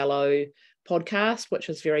Good Fellow podcast, which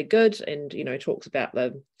is very good, and, you know, talks about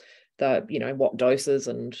the you know, what doses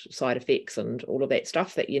and side effects and all of that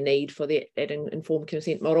stuff that you need for that informed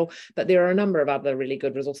consent model. But there are a number of other really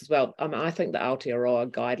good resources as well. I think the Aotearoa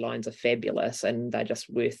guidelines are fabulous, and they're just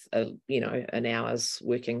worth you know, an hour's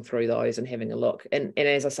working through those and having a look. And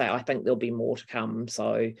as I say, I think there'll be more to come.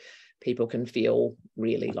 So people can feel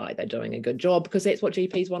really like they're doing a good job, because that's what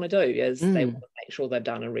GPs want to do, is they want to make sure they've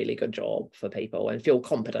done a really good job for people and feel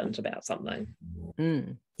competent about something.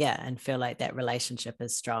 Yeah, and feel like that relationship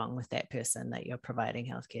is strong with that person that you're providing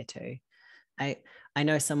healthcare to. I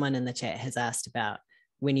know someone in the chat has asked about,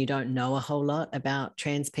 when you don't know a whole lot about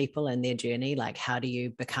trans people and their journey, like how do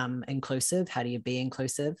you become inclusive? How do you be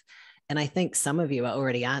inclusive? And I think some of you are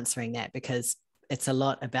already answering that, because it's a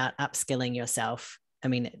lot about upskilling yourself. I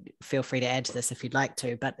mean, feel free to add to this if you'd like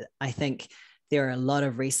to, but I think there are a lot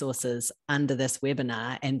of resources under this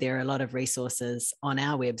webinar, and there are a lot of resources on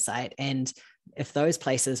our website. And if those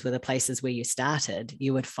places were the places where you started,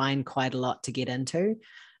 you would find quite a lot to get into.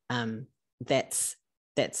 That's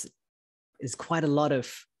is quite a lot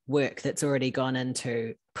of work that's already gone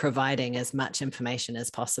into providing as much information as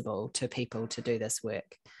possible to people to do this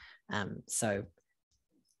work. So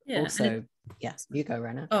yeah, also, you go,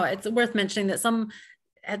 Rona. Oh, it's worth mentioning that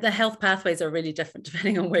the health pathways are really different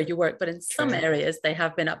depending on where you work, but in some areas they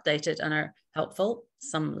have been updated and are helpful,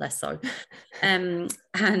 some less so. And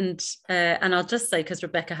I'll just say, because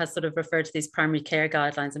Rebecca has sort of referred to these primary care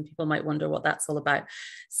guidelines, and people might wonder what that's all about.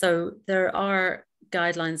 So there are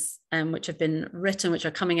guidelines which have been written, which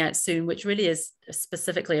are coming out soon, which really is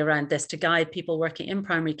specifically around this, to guide people working in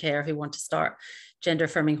primary care who want to start gender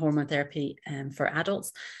affirming hormone therapy for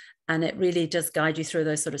adults. And it really does guide you through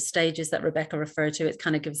those sort of stages that Rebecca referred to. It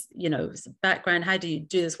kind of gives, background. How do you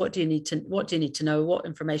do this? What do you need to know? What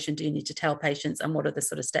information do you need to tell patients? And what are the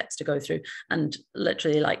sort of steps to go through? And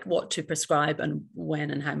literally like what to prescribe and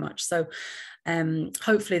when and how much. So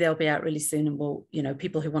hopefully they'll be out really soon, and we'll,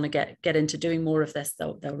 people who want to get into doing more of this,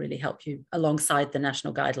 they'll really help you alongside the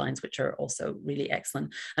national guidelines, which are also really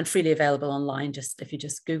excellent and freely available online. Just if you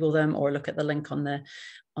just Google them or look at the link on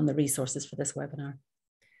the resources for this webinar.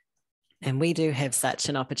 And we do have such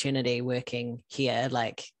an opportunity working here.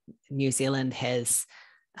 Like New Zealand has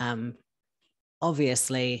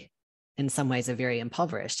obviously in some ways a very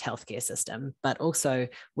impoverished healthcare system, but also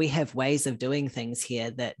we have ways of doing things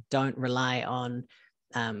here that don't rely on,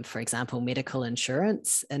 for example, medical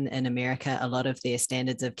insurance. In America, a lot of their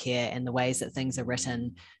standards of care and the ways that things are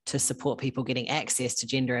written to support people getting access to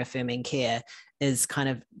gender affirming care is kind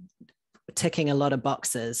of ticking a lot of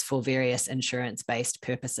boxes for various insurance-based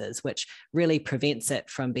purposes, which really prevents it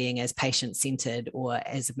from being as patient-centered or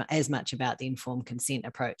as much about the informed consent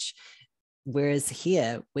approach. Whereas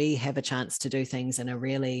here, we have a chance to do things in a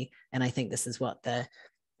really, and I think this is what the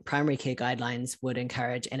primary care guidelines would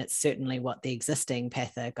encourage, and it's certainly what the existing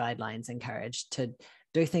PATHA guidelines encourage, to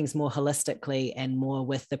do things more holistically and more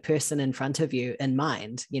with the person in front of you in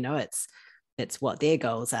mind. It's what their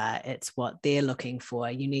goals are. It's what they're looking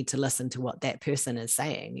for. You need to listen to what that person is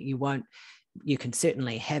saying. You can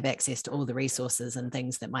certainly have access to all the resources and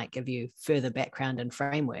things that might give you further background and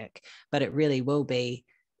framework, but it really will be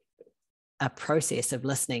a process of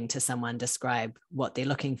listening to someone describe what they're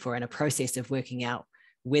looking for, and a process of working out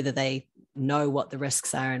whether they know what the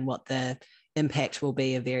risks are and what the impact will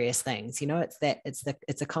be of various things.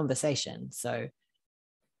 It's a conversation. So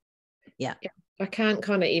yeah. I can't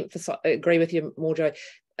kind of agree with you more, Jo.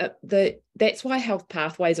 That's why health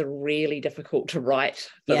pathways are really difficult to write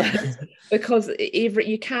for this, because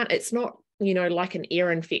it's not, like an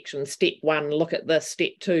ear infection, step 1, look at this,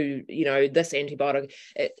 step 2, this antibiotic.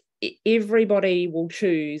 Everybody will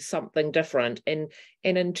choose something different, and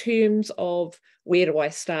in terms of where do I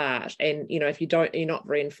start, and if you're not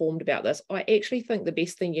very informed about this, I actually think the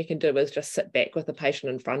best thing you can do is just sit back with the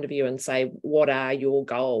patient in front of you and say, what are your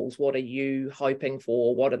goals? What are you hoping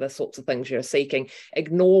for? What are the sorts of things you're seeking?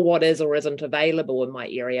 Ignore what is or isn't available in my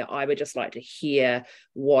area. I would just like to hear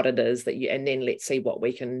what it is and then let's see what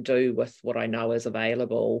we can do with what I know is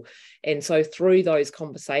available. And so through those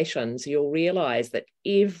conversations, you'll realize that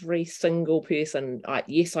every single person,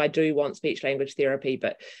 yes, I do want speech language therapy,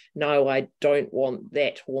 but no, I don't want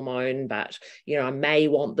that hormone, but I may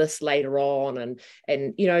want this later on, and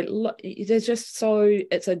there's just, so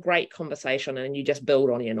it's a great conversation, and you just build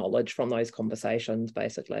on your knowledge from those conversations,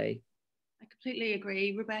 basically. I completely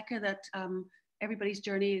agree, Rebecca, that everybody's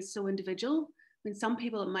journey is so individual. I mean, some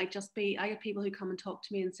people, it might just be, I get people who come and talk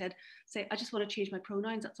to me and say, I just want to change my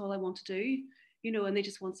pronouns, that's all I want to do, and they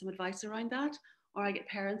just want some advice around that. Or I get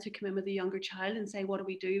parents who come in with a younger child and say, what do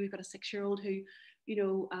we do? We've got a 6-year-old who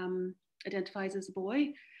identifies as a boy,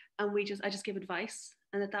 and I just give advice.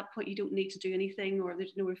 And at that point, you don't need to do anything, or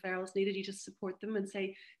there's no referrals needed. You just support them and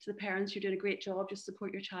say to the parents, you're doing a great job, just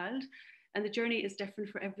support your child. And the journey is different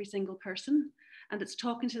for every single person. And it's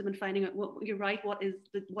talking to them and finding out what is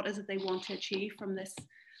it they want to achieve from this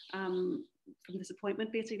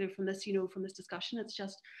appointment, basically, from this, from this discussion. It's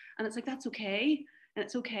just, and it's like, that's okay. And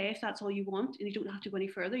it's okay if that's all you want, and you don't have to go any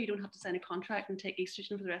further. You don't have to sign a contract and take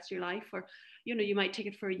estrogen for the rest of your life, or, you know, you might take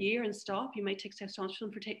it for a year and stop. You might take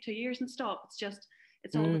testosterone for 2 years and stop.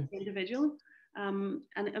 It's all the individual. And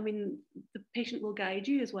I mean, the patient will guide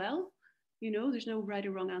you as well. You know, there's no right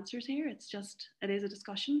or wrong answers here. It is a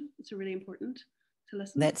discussion. It's really important to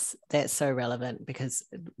listen. That's so relevant, because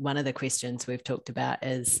one of the questions we've talked about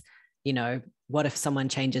is, you know, what if someone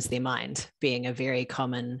changes their mind, being a very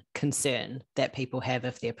common concern that people have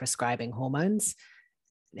if they're prescribing hormones.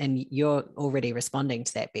 And you're already responding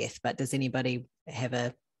to that, Beth, but does anybody have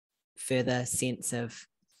a further sense of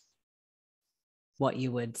what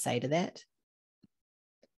you would say to that?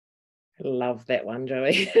 Love that one,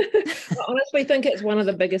 Joey. I honestly think it's one of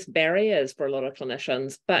the biggest barriers for a lot of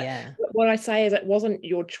clinicians. But what I say is, it wasn't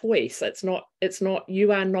your choice. It's not,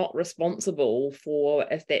 you are not responsible for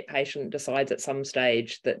if that patient decides at some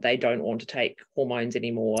stage that they don't want to take hormones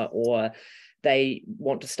anymore, or they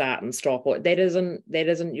want to start and stop, or that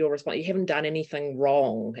isn't your response. You haven't done anything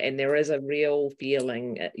wrong. And there is a real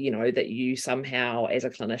feeling, you know, that you somehow as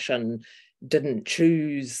a clinician didn't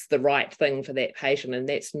choose the right thing for that patient. And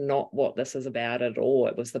that's not what this is about at all.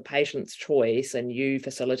 It was the patient's choice, and you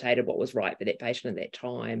facilitated what was right for that patient at that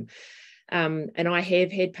time. And I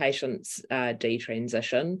have had patients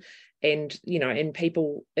detransition, and, you know, and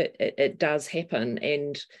people, it does happen.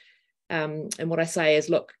 And what I say is,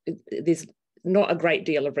 look, there's not a great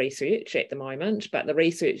deal of research at the moment, but the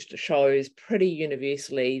research shows pretty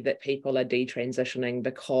universally that people are detransitioning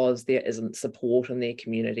because there isn't support in their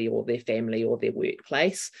community or their family or their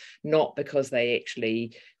workplace, not because they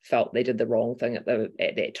actually felt they did the wrong thing at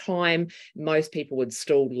that time. Most people would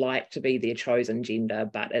still like to be their chosen gender,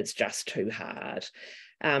 but it's just too hard.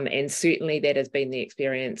 And certainly that has been the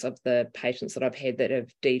experience of the patients that I've had that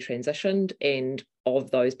have detransitioned. And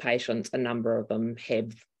of those patients, a number of them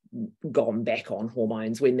have gone back on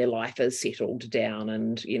hormones when their life is settled down,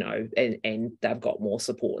 and, you know, and they've got more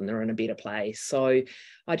support and they're in a better place. So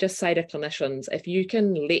I just say to clinicians, if you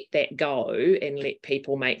can let that go and let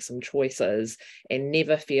people make some choices and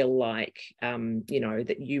never feel like, you know,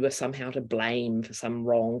 that you are somehow to blame for some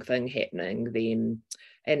wrong thing happening, then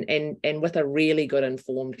and with a really good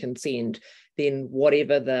informed consent, then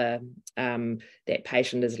whatever that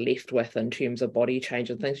patient is left with in terms of body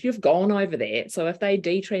change and things, you've gone over that. So if they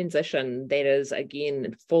detransition, that is,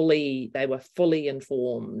 again, they were fully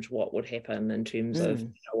informed what would happen in terms of,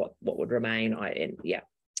 you know, what would remain.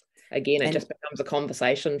 Again, it just becomes a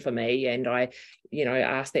conversation for me, and I, you know,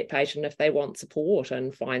 ask that patient if they want support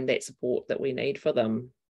and find that support that we need for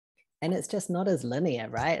them. And it's just not as linear,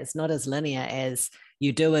 right? It's not as linear as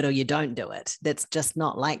you do it or you don't do it. That's just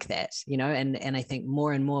not like that, you know? And I think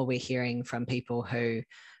more and more we're hearing from people who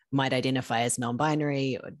might identify as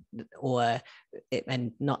non-binary,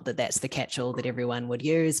 and not that that's the catch-all that everyone would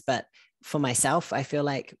use, but for myself, I feel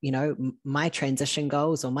like, you know, my transition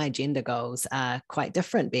goals or my gender goals are quite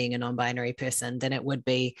different being a non-binary person than it would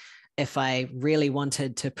be if I really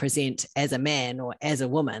wanted to present as a man or as a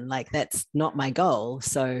woman. Like, that's not my goal.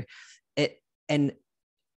 So and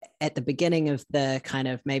at the beginning of the kind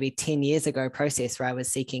of maybe 10 years ago process where I was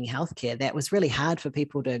seeking healthcare, that was really hard for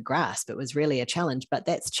people to grasp. It was really a challenge, but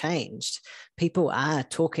that's changed. People are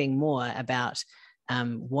talking more about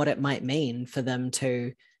what it might mean for them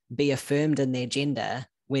to be affirmed in their gender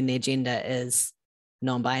when their gender is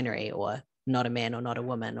non-binary or not a man or not a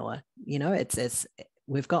woman, or, you know, it's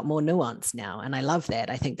we've got more nuance now. And I love that.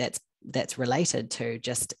 I think that's related to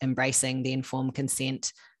just embracing the informed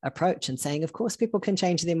consent approach and saying, of course, people can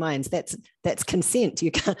change their minds. That's consent. You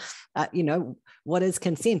can't, you know, what is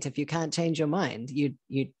consent if you can't change your mind? You'd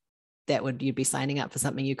be signing up for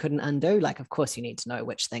something you couldn't undo. Like, of course, you need to know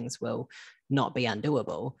which things will not be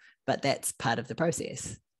undoable, but that's part of the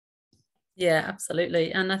process. Yeah,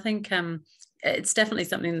 absolutely. And I think it's definitely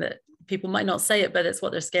something that people might not say it, but it's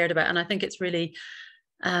what they're scared about. And I think it's really,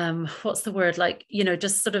 what's the word? Like, you know,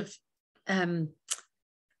 just sort of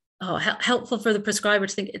helpful for the prescriber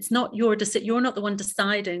to think it's not your decision. You're not the one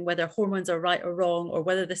deciding whether hormones are right or wrong, or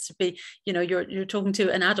whether this should be, you know, you're talking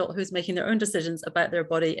to an adult who's making their own decisions about their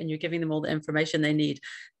body, and you're giving them all the information they need.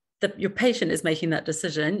 Your patient is making that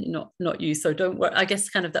decision, not you. So don't worry. I guess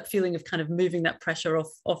kind of that feeling of kind of moving that pressure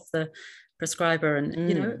off the prescriber, and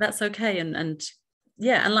you know, that's okay. And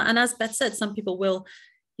yeah, and as Beth said, some people will,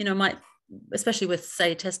 you know, might, especially with,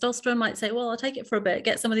 say, testosterone, might say, well, I'll take it for a bit,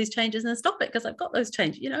 get some of these changes, and then stop it because I've got those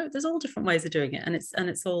changes. You know, there's all different ways of doing it, and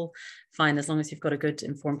it's all fine as long as you've got a good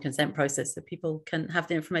informed consent process that people can have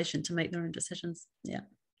the information to make their own decisions. Yeah,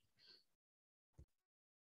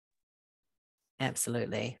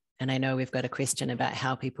 absolutely. And I know we've got a question about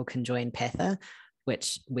how people can join PATHA,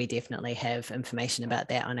 which we definitely have information about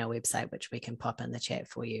that on our website, which we can pop in the chat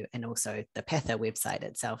for you. And also the PATHA website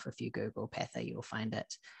itself, if you Google PATHA, you'll find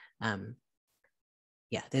it.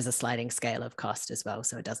 Yeah, there's a sliding scale of cost as well,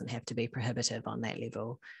 so it doesn't have to be prohibitive on that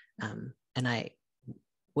level. And I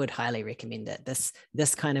would highly recommend it.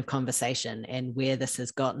 This kind of conversation and where this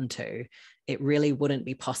has gotten to, it really wouldn't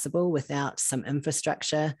be possible without some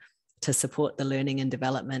infrastructure to support the learning and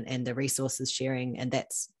development and the resources sharing, and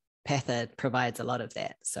that's PATHA provides a lot of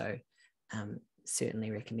that. So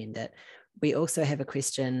certainly recommend it. We also have a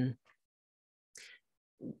question,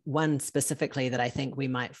 one specifically that I think we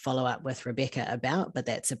might follow up with Rebecca about, but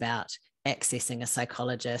that's about accessing a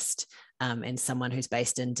psychologist and someone who's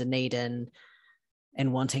based in Dunedin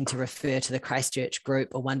and wanting to refer to the Christchurch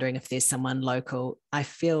group, or wondering if there's someone local.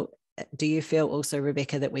 Do you feel also,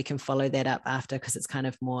 Rebecca, that we can follow that up after, because it's kind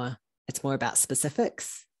of more, it's more about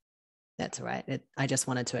specifics? That's all right. I just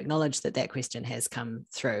wanted to acknowledge that question has come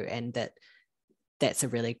through, and that's a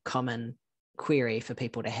really common query for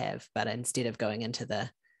people to have. But instead of going into the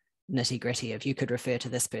nitty gritty of you could refer to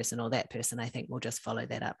this person or that person, I think we'll just follow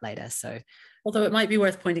that up later. So, although it might be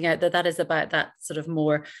worth pointing out that is about that sort of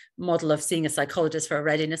more model of seeing a psychologist for a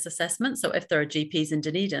readiness assessment. So if there are GPs in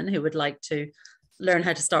Dunedin who would like to learn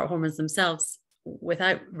how to start hormones themselves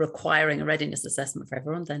without requiring a readiness assessment for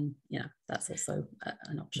everyone, then yeah, that's also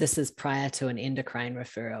an option. This is prior to an endocrine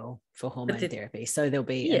referral for hormone therapy. So there'll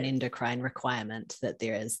be an endocrine requirement that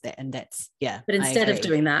there is that, and that's, yeah. But instead of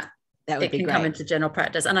doing that, it can come into general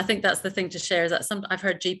practice. And I think that's the thing to share, is that I've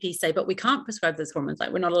heard GPs say, but we can't prescribe those hormones,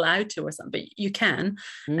 like we're not allowed to or something, but you can,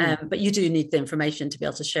 but you do need the information to be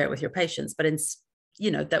able to share it with your patients. But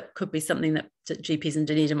that could be something that GPs in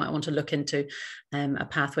Dunedin might want to look into, a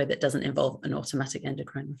pathway that doesn't involve an automatic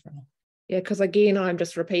endocrine referral. Yeah, because again, I'm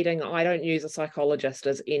just repeating, I don't use a psychologist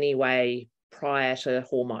as any way prior to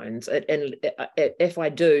hormones. And if I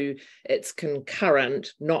do, it's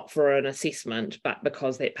concurrent, not for an assessment, but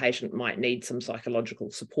because that patient might need some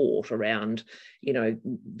psychological support around,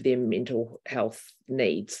 their mental health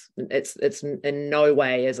needs. It's in no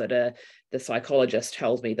way is it the psychologist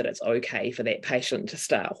tells me that it's okay for that patient to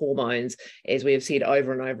start hormones. As we have said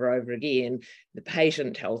over and over again, the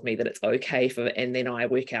patient tells me that it's okay and then I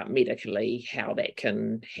work out medically how that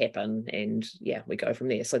can happen, and yeah, we go from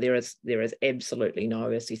there. So there is absolutely no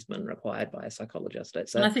assessment required by a psychologist.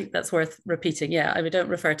 And I think that's worth repeating. Yeah, I don't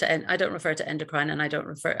refer to endocrine, and I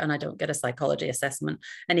don't get a psychology assessment.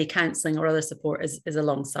 Any counselling or other support is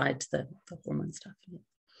alongside the hormone stuff.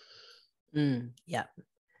 Yeah.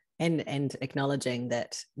 And acknowledging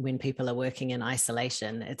that when people are working in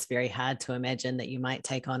isolation, it's very hard to imagine that you might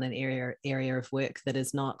take on an area of work that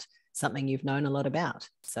is not something you've known a lot about.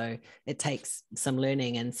 So it takes some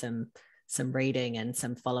learning and some reading and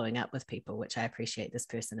some following up with people, which I appreciate this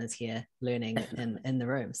person is here learning in the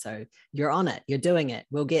room. So you're on it, you're doing it,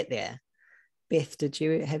 we'll get there. Beth, did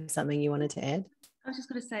you have something you wanted to add? I was just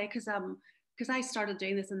going to say, because I started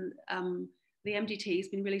doing this, and the MDT has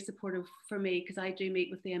been really supportive for me, because I do meet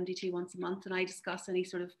with the MDT once a month and I discuss any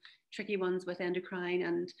sort of tricky ones with endocrine.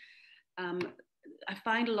 And I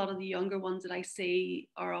find a lot of the younger ones that I see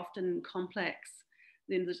are often complex.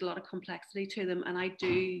 Then there's a lot of complexity to them, and I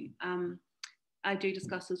do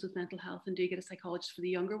discuss those with mental health and do get a psychologist for the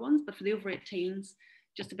younger ones. But for the over 18s,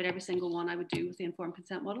 just about every single one I would do with the informed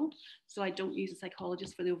consent model. So I don't use a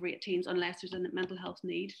psychologist for the over 18s unless there's a mental health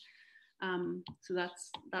need. So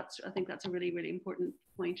that's I think that's a really, really important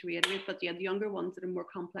point to reiterate. But yeah, the younger ones that are more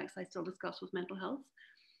complex, I still discuss with mental health.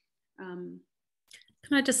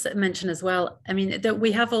 Can I just mention as well, I mean, that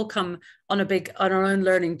we have all come on our own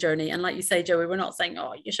learning journey. And like you say, Joey, we're not saying,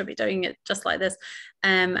 oh, you should be doing it just like this.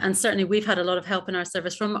 And certainly we've had a lot of help in our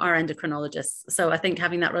service from our endocrinologists. So I think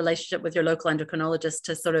having that relationship with your local endocrinologist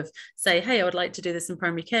to sort of say, hey, I would like to do this in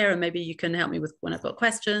primary care, and maybe you can help me with when I've got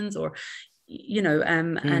questions, or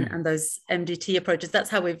and those MDT approaches.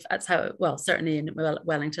 Certainly in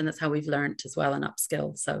Wellington, that's how we've learned as well and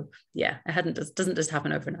upskill. So yeah, it doesn't just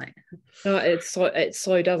happen overnight. No, it so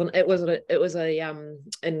doesn't. It was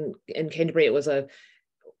in Canterbury, it was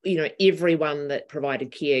everyone that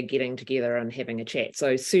provided care getting together and having a chat.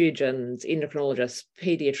 So surgeons, endocrinologists,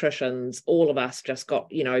 pediatricians, all of us just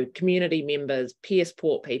got, community members, peer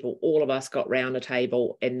support people, all of us got round a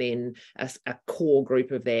table, and then a core group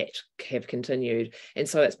of that have continued. And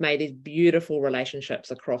so it's made these beautiful relationships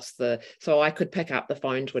across so I could pick up the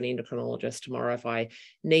phone to an endocrinologist tomorrow if I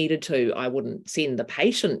needed to. I wouldn't send the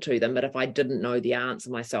patient to them, but if I didn't know the answer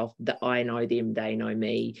myself, that I know them, they know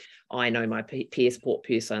me, I know my peer support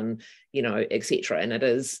person, etc. And it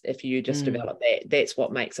is, if you just develop that, that's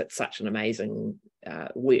what makes it such an amazing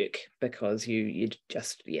work, because you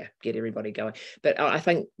just get everybody going. But I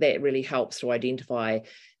think that really helps to identify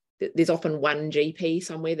that there's often one GP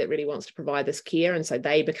somewhere that really wants to provide this care, and so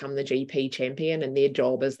they become the GP champion, and their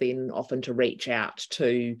job is then often to reach out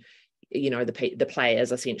to the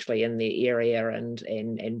players essentially in their area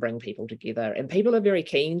and bring people together. And people are very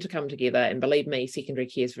keen to come together, and believe me, secondary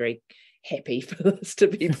care is very happy for this to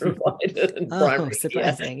be provided in primary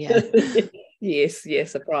surprising care. Yeah.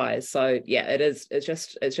 yes, surprise. So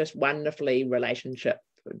it's just wonderfully relationship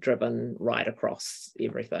driven right across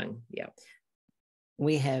everything.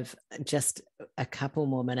 We have just a couple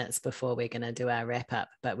more minutes before we're going to do our wrap up,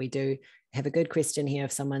 but we do have a good question here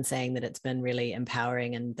of someone saying that it's been really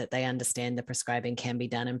empowering and that they understand the prescribing can be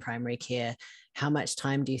done in primary care. How much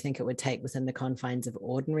time do you think it would take within the confines of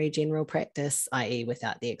ordinary general practice, i.e.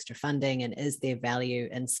 without the extra funding? And is there value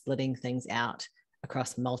in splitting things out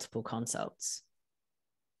across multiple consults?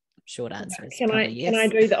 Short answer is probably yes. Can I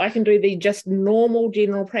do that? I can do the just normal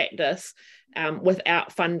general practice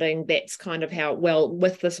without funding. That's kind of how,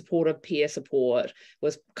 with the support of peer support,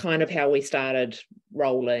 was kind of how we started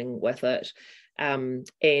rolling with it. And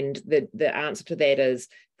the answer to that is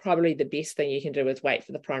probably the best thing you can do is wait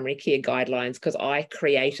for the primary care guidelines, because I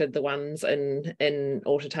created the ones in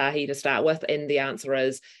Ōtautahi to start with. And the answer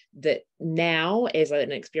is that now, as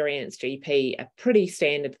an experienced GP, a pretty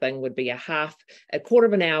standard thing would be a quarter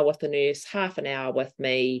of an hour with the nurse, half an hour with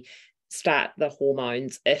me, start the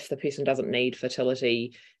hormones. If the person doesn't need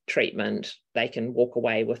fertility treatment, they can walk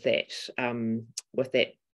away with that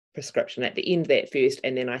prescription at the end of that first,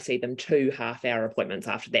 and then I see them 2 half-hour appointments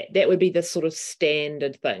after that. That would be the sort of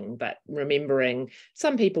standard thing, but remembering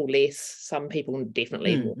some people less, some people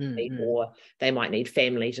definitely more. They might need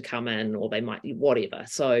family to come in, or they might whatever.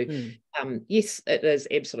 So yes, it is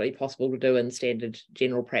absolutely possible to do in standard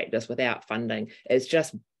general practice without funding. It's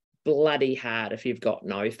just bloody hard if you've got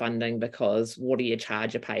no funding, because what do you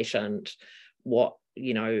charge a patient? What,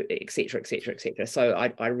 et cetera, et cetera, et cetera. So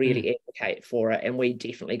I really advocate for it, and we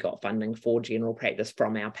definitely got funding for general practice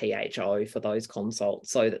from our PHO for those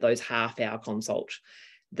consults, so that those half-hour consults,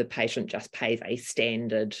 the patient just pays a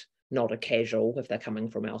standard, not a casual, if they're coming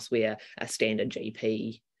from elsewhere, a standard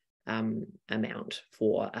GP amount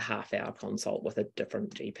for a half-hour consult with a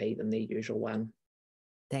different GP than the usual one.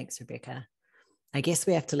 Thanks, Rebecca. I guess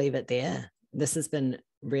we have to leave it there. This has been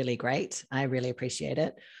really great. I really appreciate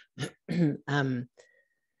it.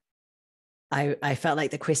 I felt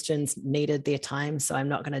like the questions needed their time, so I'm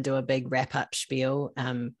not going to do a big wrap-up spiel,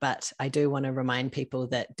 but I do want to remind people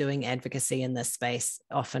that doing advocacy in this space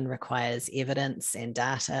often requires evidence and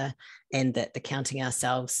data, and that the Counting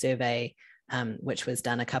Ourselves survey, which was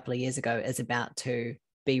done a couple of years ago, is about to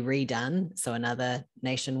be redone. So another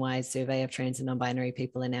nationwide survey of trans and non-binary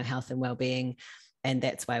people in our health and well-being. And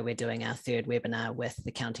that's why we're doing our third webinar with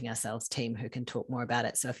the Counting Ourselves team, who can talk more about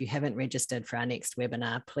it. So if you haven't registered for our next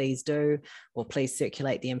webinar, please do, or please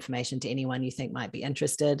circulate the information to anyone you think might be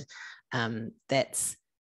interested. That's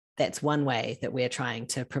one way that we're trying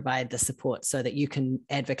to provide the support so that you can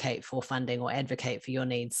advocate for funding or advocate for your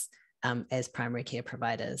needs as primary care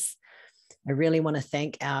providers. I really want to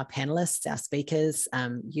thank our panelists, our speakers.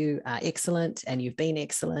 You are excellent, and you've been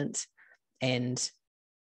excellent. And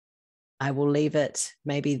I will leave it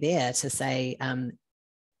maybe there to say, I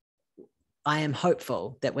am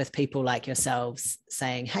hopeful that with people like yourselves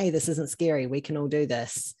saying, hey, this isn't scary, we can all do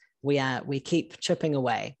this, we keep chipping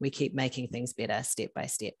away, we keep making things better step by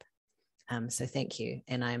step. So thank you.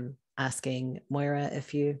 And I'm asking Moira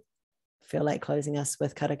if you feel like closing us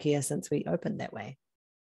with karakia, since we opened that way.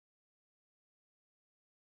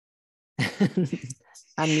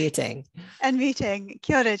 Unmuting.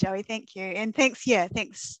 Kia ora, Joey, thank you. And thanks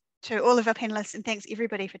to all of our panelists, and thanks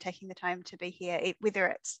everybody for taking the time to be here, whether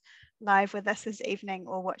it's live with us this evening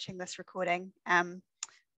or watching this recording. You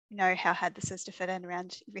know how hard this is to fit in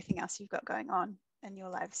around everything else you've got going on in your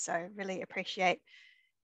lives. So really appreciate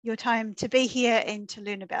your time to be here and to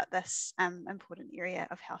learn about this important area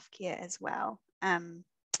of healthcare as well.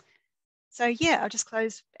 So yeah, I'll just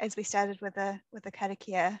close as we started with a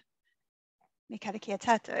karakia. Me karakia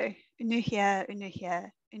tātou, unuhia,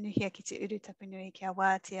 unuhia, unuhia ki te uru tapunui, kia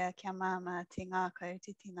wātia, kia māma, te ngākau,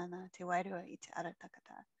 te tinana, te wairua i te ara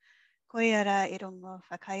takata. Koiara I rongo,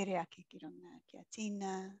 whakaere ake ki runga, kia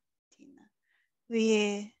tina, tina.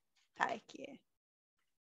 Huie, taekie.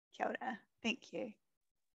 Kia ora, thank you.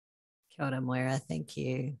 Kia ora, Moira, thank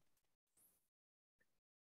you.